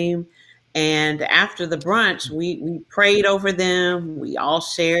that came. And after the brunch, we prayed over them. We all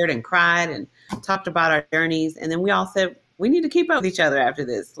shared and cried and talked about our journeys. And then we all said, we need to keep up with each other after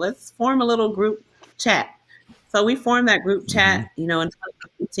this. Let's form a little group chat. So we formed that group chat, in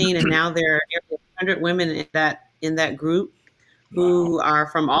 2015. And now there are nearly 100 women in that group who are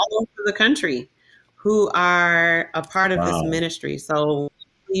from all over the country, who are a part of this ministry. So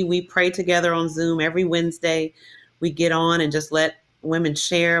we pray together on Zoom every Wednesday. We get on and just let women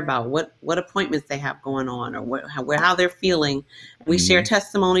share about what appointments they have going on or how they're feeling. We share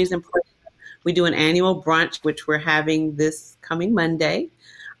testimonies and pray. We do an annual brunch, which we're having this coming Monday.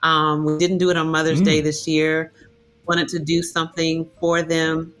 We didn't do it on Mother's Day this year. Wanted to do something for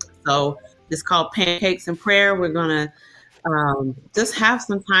them. So it's called Pancakes and Prayer. We're going to just have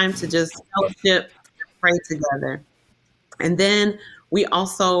some time to just fellowship, pray together. And then we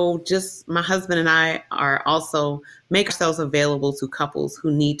also my husband and I are also make ourselves available to couples who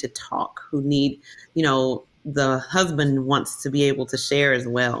need to talk, who need, the husband wants to be able to share as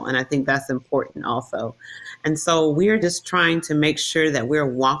well. And I think that's important also. And so we're just trying to make sure that we're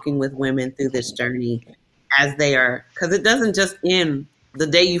walking with women through this journey as they are, because it doesn't just end the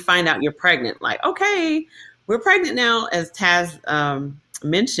day you find out you're pregnant. Like, okay, we're pregnant now, as Taz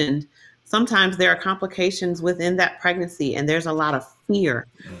mentioned. Sometimes there are complications within that pregnancy, and there's a lot of fear.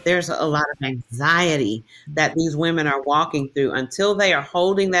 There's a lot of anxiety that these women are walking through. Until they are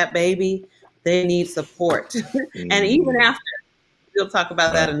holding that baby, they need support. And even after, we'll talk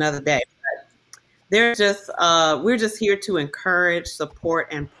about that another day. But we're just here to encourage, support,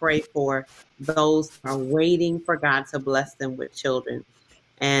 and pray for those who are waiting for God to bless them with children.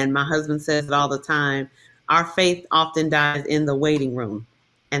 And my husband says it all the time. Our faith often dies in the waiting room.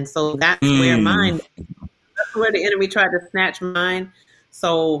 And so that's where the enemy tried to snatch mine.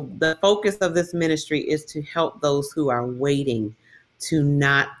 So the focus of this ministry is to help those who are waiting, to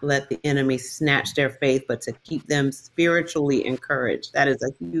not let the enemy snatch their faith, but to keep them spiritually encouraged. That is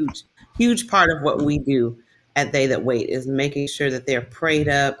a huge, huge part of what we do at They That Wait, is making sure that they're prayed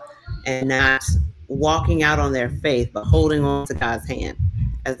up and not walking out on their faith, but holding on to God's hand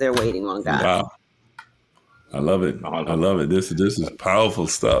as they're waiting on God. Wow. I love it. I love it. This is powerful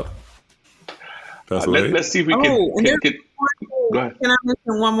stuff. Let's see if we can go ahead. Can I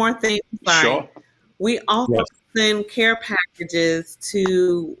mention one more thing? Sorry. Sure. We also send care packages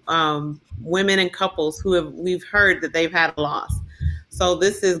to women and couples who we've heard that they've had a loss. So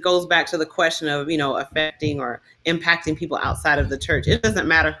this goes back to the question of, affecting or impacting people outside of the church. It doesn't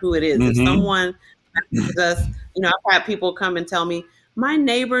matter who it is. If someone messages us, I've had people come and tell me, my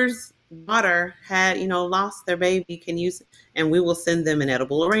neighbor's daughter had, lost their baby. And we will send them an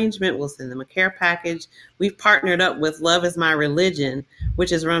edible arrangement. We'll send them a care package. We've partnered up with Love Is My Religion,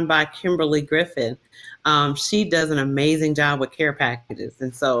 which is run by Kimberly Griffin. She does an amazing job with care packages.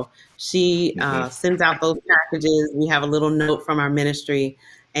 And so she sends out those packages. We have a little note from our ministry.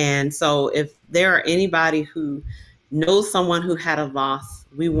 And so if there are anybody who knows someone who had a loss,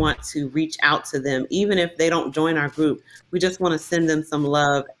 we want to reach out to them. Even if they don't join our group, we just want to send them some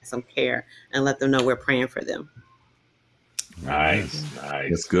love, some care, and let them know we're praying for them. Nice.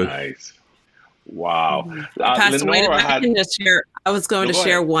 That's good. Nice. Wow. Pastor Wade, Lenora I was going to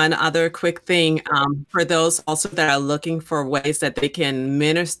share one other quick thing for those also that are looking for ways that they can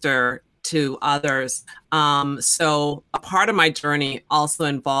minister to others. So a part of my journey also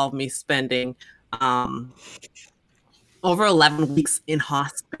involved me spending over 11 weeks in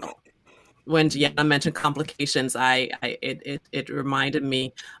hospital. When Gianna mentioned complications, it reminded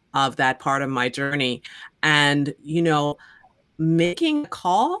me of that part of my journey. And, making a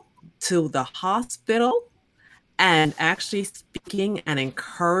call to the hospital and actually speaking and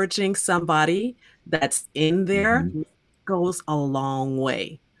encouraging somebody that's in there goes a long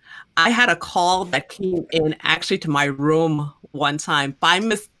way. I had a call that came in actually to my room one time by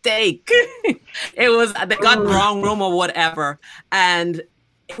mistake. They got the wrong room or whatever. And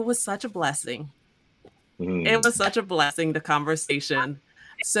it was such a blessing. It was such a blessing, the conversation.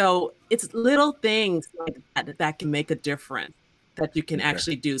 So it's little things like that can make a difference that you can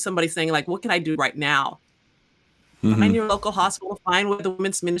actually do. Somebody saying like, what can I do right now? Find your local hospital, find where the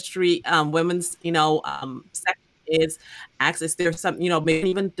women's ministry, women's, section is, access. There's some, maybe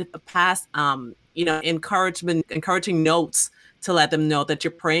even pass, encouraging notes to let them know that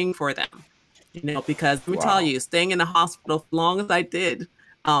you're praying for them, because let me tell you, staying in the hospital for as long as I did,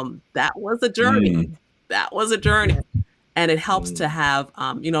 that was a journey. That was a journey. And it helps to have,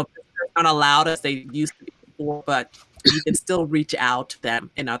 they're not allowed as they used to be before, but you can still reach out to them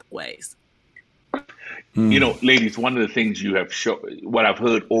in other ways. Ladies, one of the things you have shown, what I've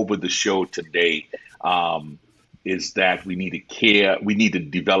heard over the show today, is that we need to care. We need to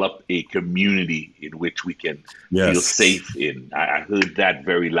develop a community in which we can feel safe in. I heard that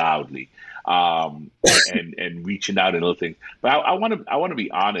very loudly, and reaching out and other things. But I want to be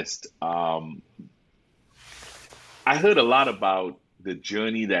honest. I heard a lot about the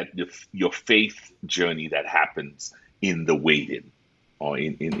journey that your faith journey that happens in the waiting or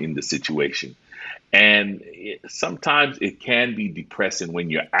in the situation. And sometimes it can be depressing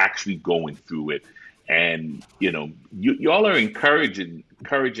when you're actually going through it. And, y'all are encouraging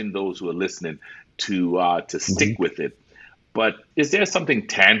those who are listening to stick with it. But is there something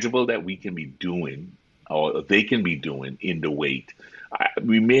tangible that we can be doing or they can be doing in the wait?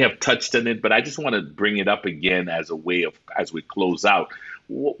 We may have touched on it, but I just want to bring it up again as a way of, as we close out,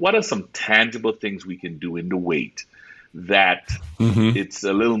 what are some tangible things we can do in the wait that it's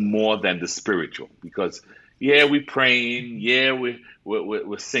a little more than the spiritual? Because we're praying,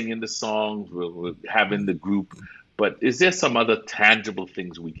 we're singing the songs, we're having the group, but is there some other tangible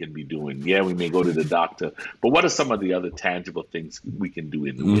things we can be doing? We may go to the doctor, but what are some of the other tangible things we can do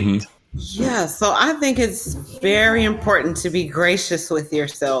in the wait? Yeah, so I think it's very important to be gracious with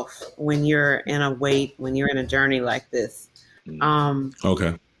yourself when you're in a wait, when you're in a journey like this.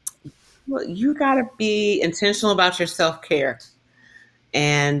 Okay. Well, you got to be intentional about your self-care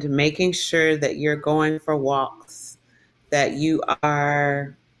and making sure that you're going for walks, that you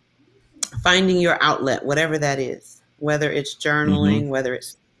are finding your outlet, whatever that is, whether it's journaling, whether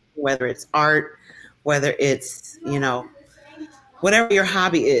it's art, whether it's, whatever your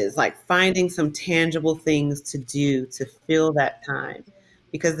hobby is, like finding some tangible things to do to fill that time.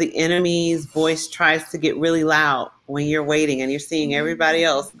 Because the enemy's voice tries to get really loud when you're waiting and you're seeing everybody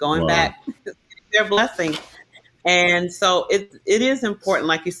else going back their blessing. And so it is important,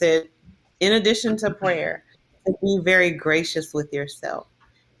 like you said, in addition to prayer, to be very gracious with yourself.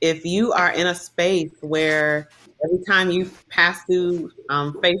 If you are in a space where every time you pass through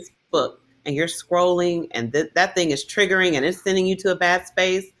Facebook and you're scrolling and that thing is triggering and it's sending you to a bad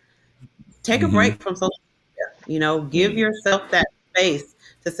space, take a break from social media. Give yourself that space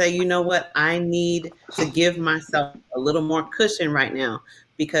to say, you know what, I need to give myself a little more cushion right now,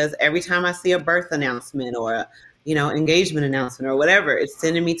 because every time I see a birth announcement or engagement announcement or whatever, it's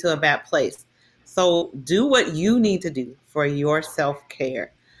sending me to a bad place. So do what you need to do for your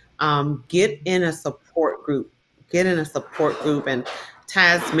self-care. Get in a support group. And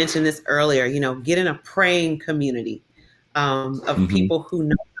Taz mentioned this earlier, get in a praying community of people who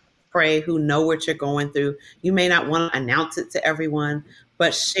know how to pray, who know what you're going through. You may not want to announce it to everyone,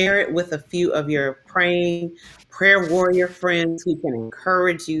 but share it with a few of your prayer warrior friends who can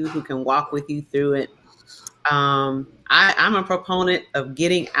encourage you, who can walk with you through it. I'm a proponent of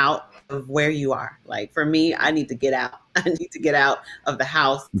getting out of where you are. Like for me, I need to get out. I need to get out of the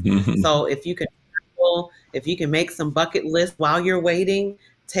house. So if you can make some bucket lists while you're waiting,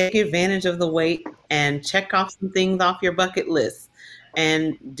 take advantage of the wait and check off some things off your bucket list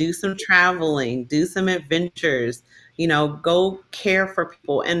and do some traveling, do some adventures, go care for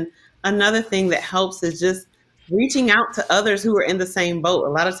people. And another thing that helps is just reaching out to others who are in the same boat. A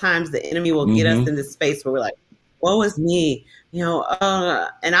lot of times the enemy will get us in this space where we're like, woe is me,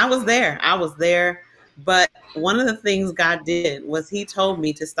 and I was there. But one of the things God did was he told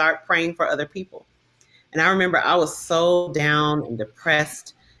me to start praying for other people. And I remember I was so down and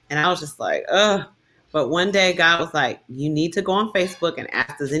depressed and I was just like, ugh. But one day God was like, you need to go on Facebook and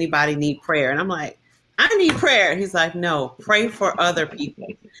ask, does anybody need prayer? And I'm like, I need prayer. He's like, no, pray for other people.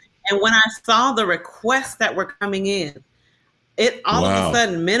 And when I saw the requests that were coming in, it all of a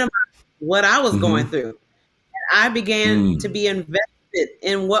sudden minimized what I was going through. And I began to be invested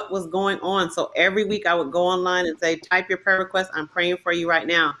in what was going on. So every week I would go online and say, type your prayer request. I'm praying for you right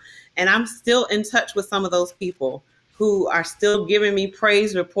now. And I'm still in touch with some of those people who are still giving me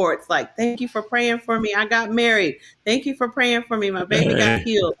praise reports like, thank you for praying for me. I got married. Thank you for praying for me. My baby got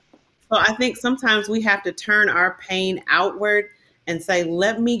healed. So I think sometimes we have to turn our pain outward and say,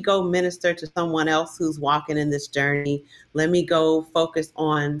 let me go minister to someone else who's walking in this journey. Let me go focus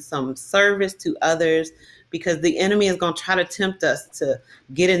on some service to others, because the enemy is going to try to tempt us to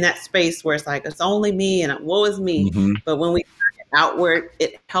get in that space where it's like, it's only me and woe is me. But when we turn it outward,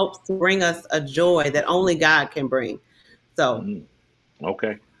 it helps to bring us a joy that only God can bring. So,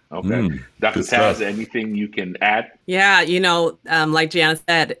 okay. Dr. Taz, anything you can add? Yeah, like Gianna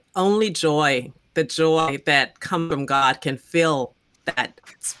said, only joy, the joy that comes from God can fill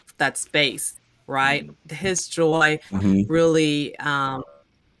that space, right? His joy really,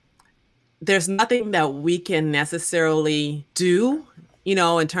 there's nothing that we can necessarily do,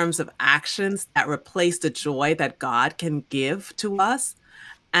 in terms of actions that replace the joy that God can give to us.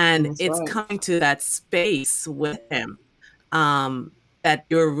 And it's coming to that space with him. That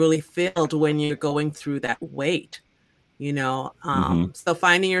you're really filled when you're going through that weight, So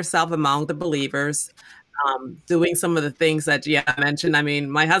finding yourself among the believers, doing some of the things that Gianna mentioned. I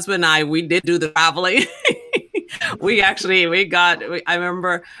mean, my husband and I, we did do the traveling. I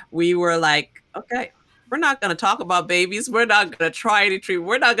remember we were like, okay, we're not going to talk about babies. We're not going to try any treatment.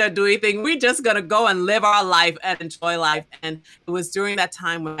 We're not going to do anything. We're just going to go and live our life and enjoy life. And it was during that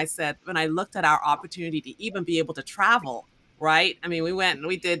time when I looked at our opportunity to even be able to travel. Right. I mean, we went and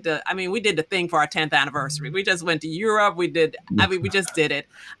we did the thing for our 10th anniversary. We just went to Europe. We just did it.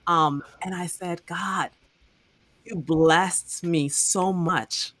 And I said, God, you blessed me so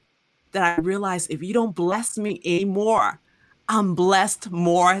much that I realized if you don't bless me anymore, I'm blessed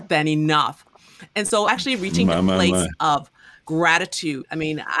more than enough. And so actually reaching a place of gratitude. I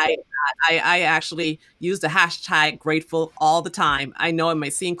mean, I actually use the hashtag grateful all the time. I know it may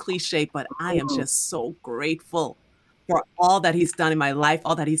seem cliche, but I am just so grateful for all that he's done in my life,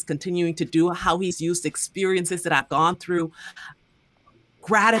 all that he's continuing to do, how he's used experiences that I've gone through.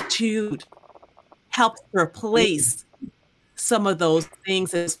 Gratitude helps replace some of those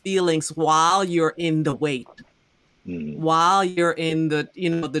things as feelings while you're in the wait, while you're in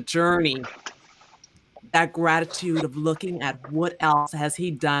the journey. That gratitude of looking at what else has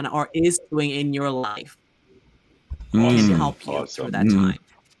he done or is doing in your life can help you through that time.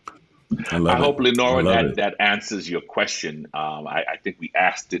 I hope, Lenora, that answers your question. I think we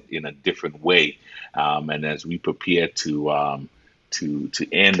asked it in a different way. And as we prepare to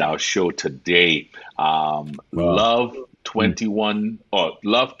end our show today, Love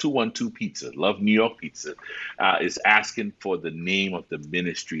 212 Pizza, Love New York Pizza, is asking for the name of the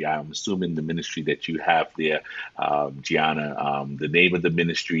ministry. I'm assuming the ministry that you have there, Gianna, the name of the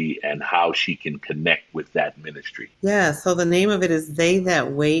ministry and how she can connect with that ministry. Yeah, so the name of it is They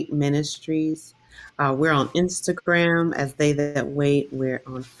That Wait Ministries. We're on Instagram as They That Wait. We're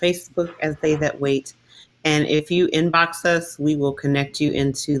on Facebook as They That Wait. And if you inbox us, we will connect you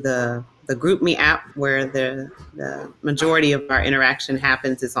into the GroupMe app, where the majority of our interaction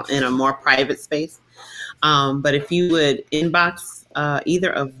happens is in a more private space. But if you would inbox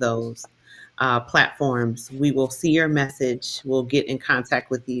either of those platforms, we will see your message. We'll get in contact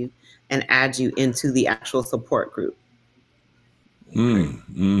with you and add you into the actual support group.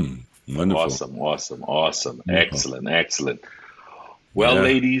 Wonderful. Awesome. Excellent. Well,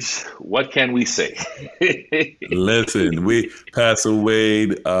 ladies, what can we say? Listen, Pastor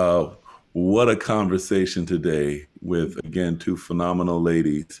Wade, what a conversation today with, again, two phenomenal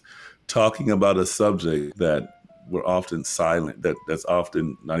ladies talking about a subject that we're often silent, that's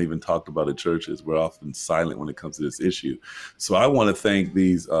often not even talked about at churches. We're often silent when it comes to this issue. So I want to thank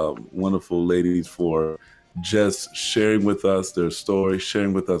these wonderful ladies for just sharing with us their story,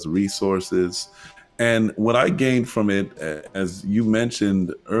 sharing with us resources. And what I gained from it, as you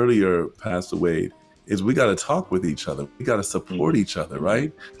mentioned earlier, Pastor Wade, is we got to talk with each other. We got to support each other,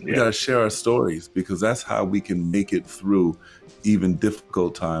 right? We got to share our stories, because that's how we can make it through even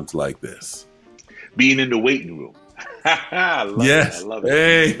difficult times like this. Being in the waiting room. I love it.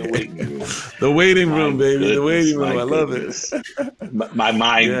 Hey. The waiting room. The waiting room, baby. The waiting room. I love it. My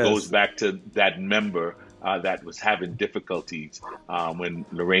mind goes back to that member that was having difficulties when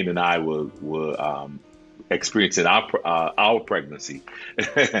Lorraine and I were experiencing our pregnancy,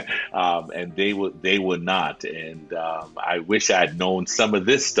 and they were not. And I wish I had known some of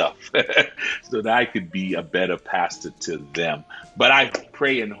this stuff so that I could be a better pastor to them. But I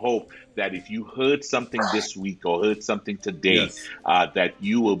pray and hope that if you heard something this week or heard something today, Yes. that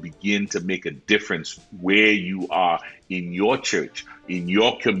you will begin to make a difference where you are in your church, in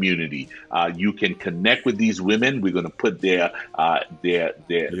your community. You can connect with these women. We're going to put their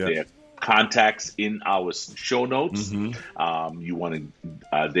contacts in our show notes. You want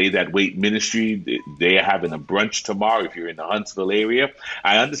to, They That Wait Ministry, they are having a brunch tomorrow if you're in the Huntsville area.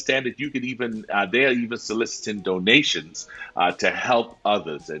 I understand that you could even, they are even soliciting donations to help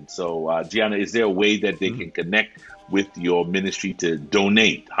others. And so, Gianna, is there a way that they can connect with your ministry to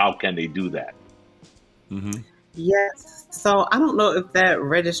donate? How can they do that? Yes. So I don't know if that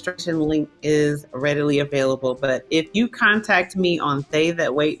registration link is readily available, but if you contact me on They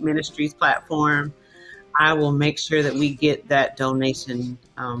That Wait Ministries platform, I will make sure that we get that donation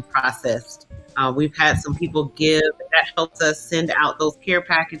processed. We've had some people give. That helps us send out those care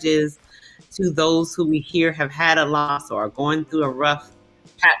packages to those who we hear have had a loss or are going through a rough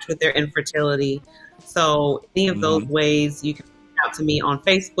patch with their infertility. So any of those ways, you can reach out to me on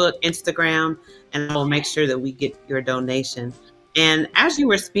Facebook, Instagram, and I will make sure that we get your donation. And as you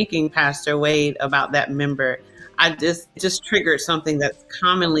were speaking, Pastor Wade, about that member, I just triggered something that's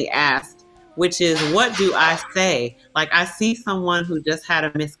commonly asked, which is, what do I say? Like, I see someone who just had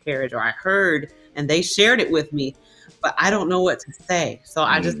a miscarriage, or I heard and they shared it with me, but I don't know what to say. So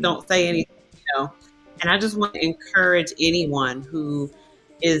I just don't say anything, And I just want to encourage anyone who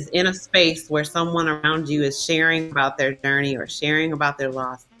is in a space where someone around you is sharing about their journey or sharing about their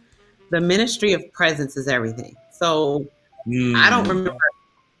loss. The ministry of presence is everything. So I don't remember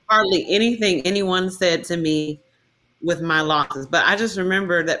hardly anything anyone said to me with my losses, but I just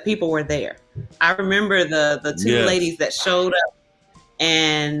remember that people were there. I remember the two ladies that showed up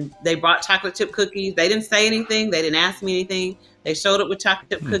and they brought chocolate chip cookies. They didn't say anything. They didn't ask me anything. They showed up with chocolate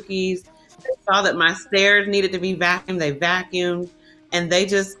chip cookies. They saw that my stairs needed to be vacuumed. They vacuumed and they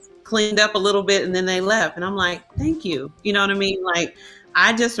just cleaned up a little bit and then they left. And I'm like, thank you. You know what I mean? Like,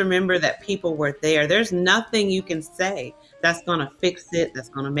 I just remember that people were there. There's nothing you can say that's going to fix it, that's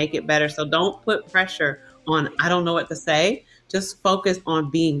going to make it better. So don't put pressure on, I don't know what to say. Just focus on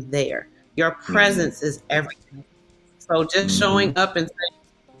being there. Your presence is everything. So just showing up and saying,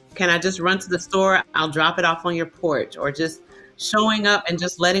 can I just run to the store? I'll drop it off on your porch. Or just showing up and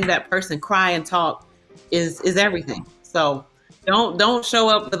just letting that person cry and talk is everything. So don't show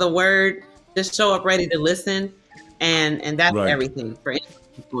up with a word. Just show up ready to listen. And that's everything for anyone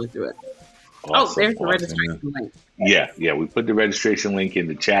who's going through it. Awesome, there's the registration link. Yeah, we put the registration link in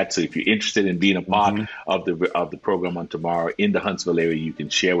the chat. So if you're interested in being a part of the program on tomorrow in the Huntsville area, you can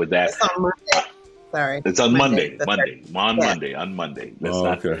share with that. It's on Monday. Sorry, it's on Monday. On Monday.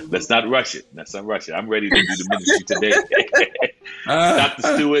 Let's not rush it. I'm ready to do the ministry today. Dr.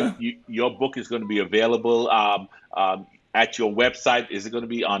 Stuart, your book is going to be available at your website. Is it going to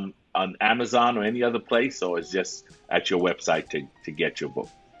be on Amazon or any other place, or is just at your website to get your book?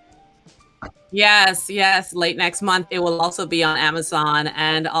 Yes. Late next month, it will also be on Amazon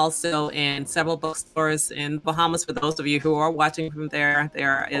and also in several bookstores in Bahamas. For those of you who are watching from there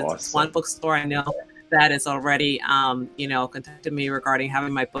is one bookstore I know that is already, contacted me regarding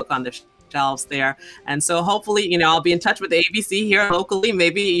having my book on the shelves there. And so hopefully, I'll be in touch with the ABC here locally.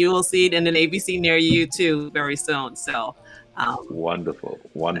 Maybe you will see it in an ABC near you too very soon. So wonderful.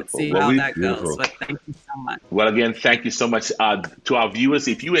 Let's see how that goes. But thank you so much. Well, again, thank you so much to our viewers.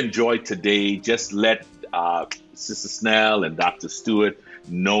 If you enjoyed today, just let Sister Snell and Dr. Stuart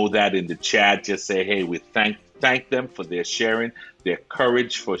know that in the chat. Just say, hey, we thank them for their sharing, their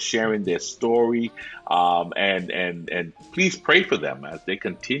courage for sharing their story, and please pray for them as they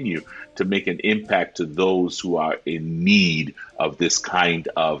continue to make an impact to those who are in need of this kind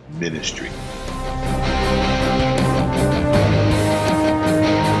of ministry.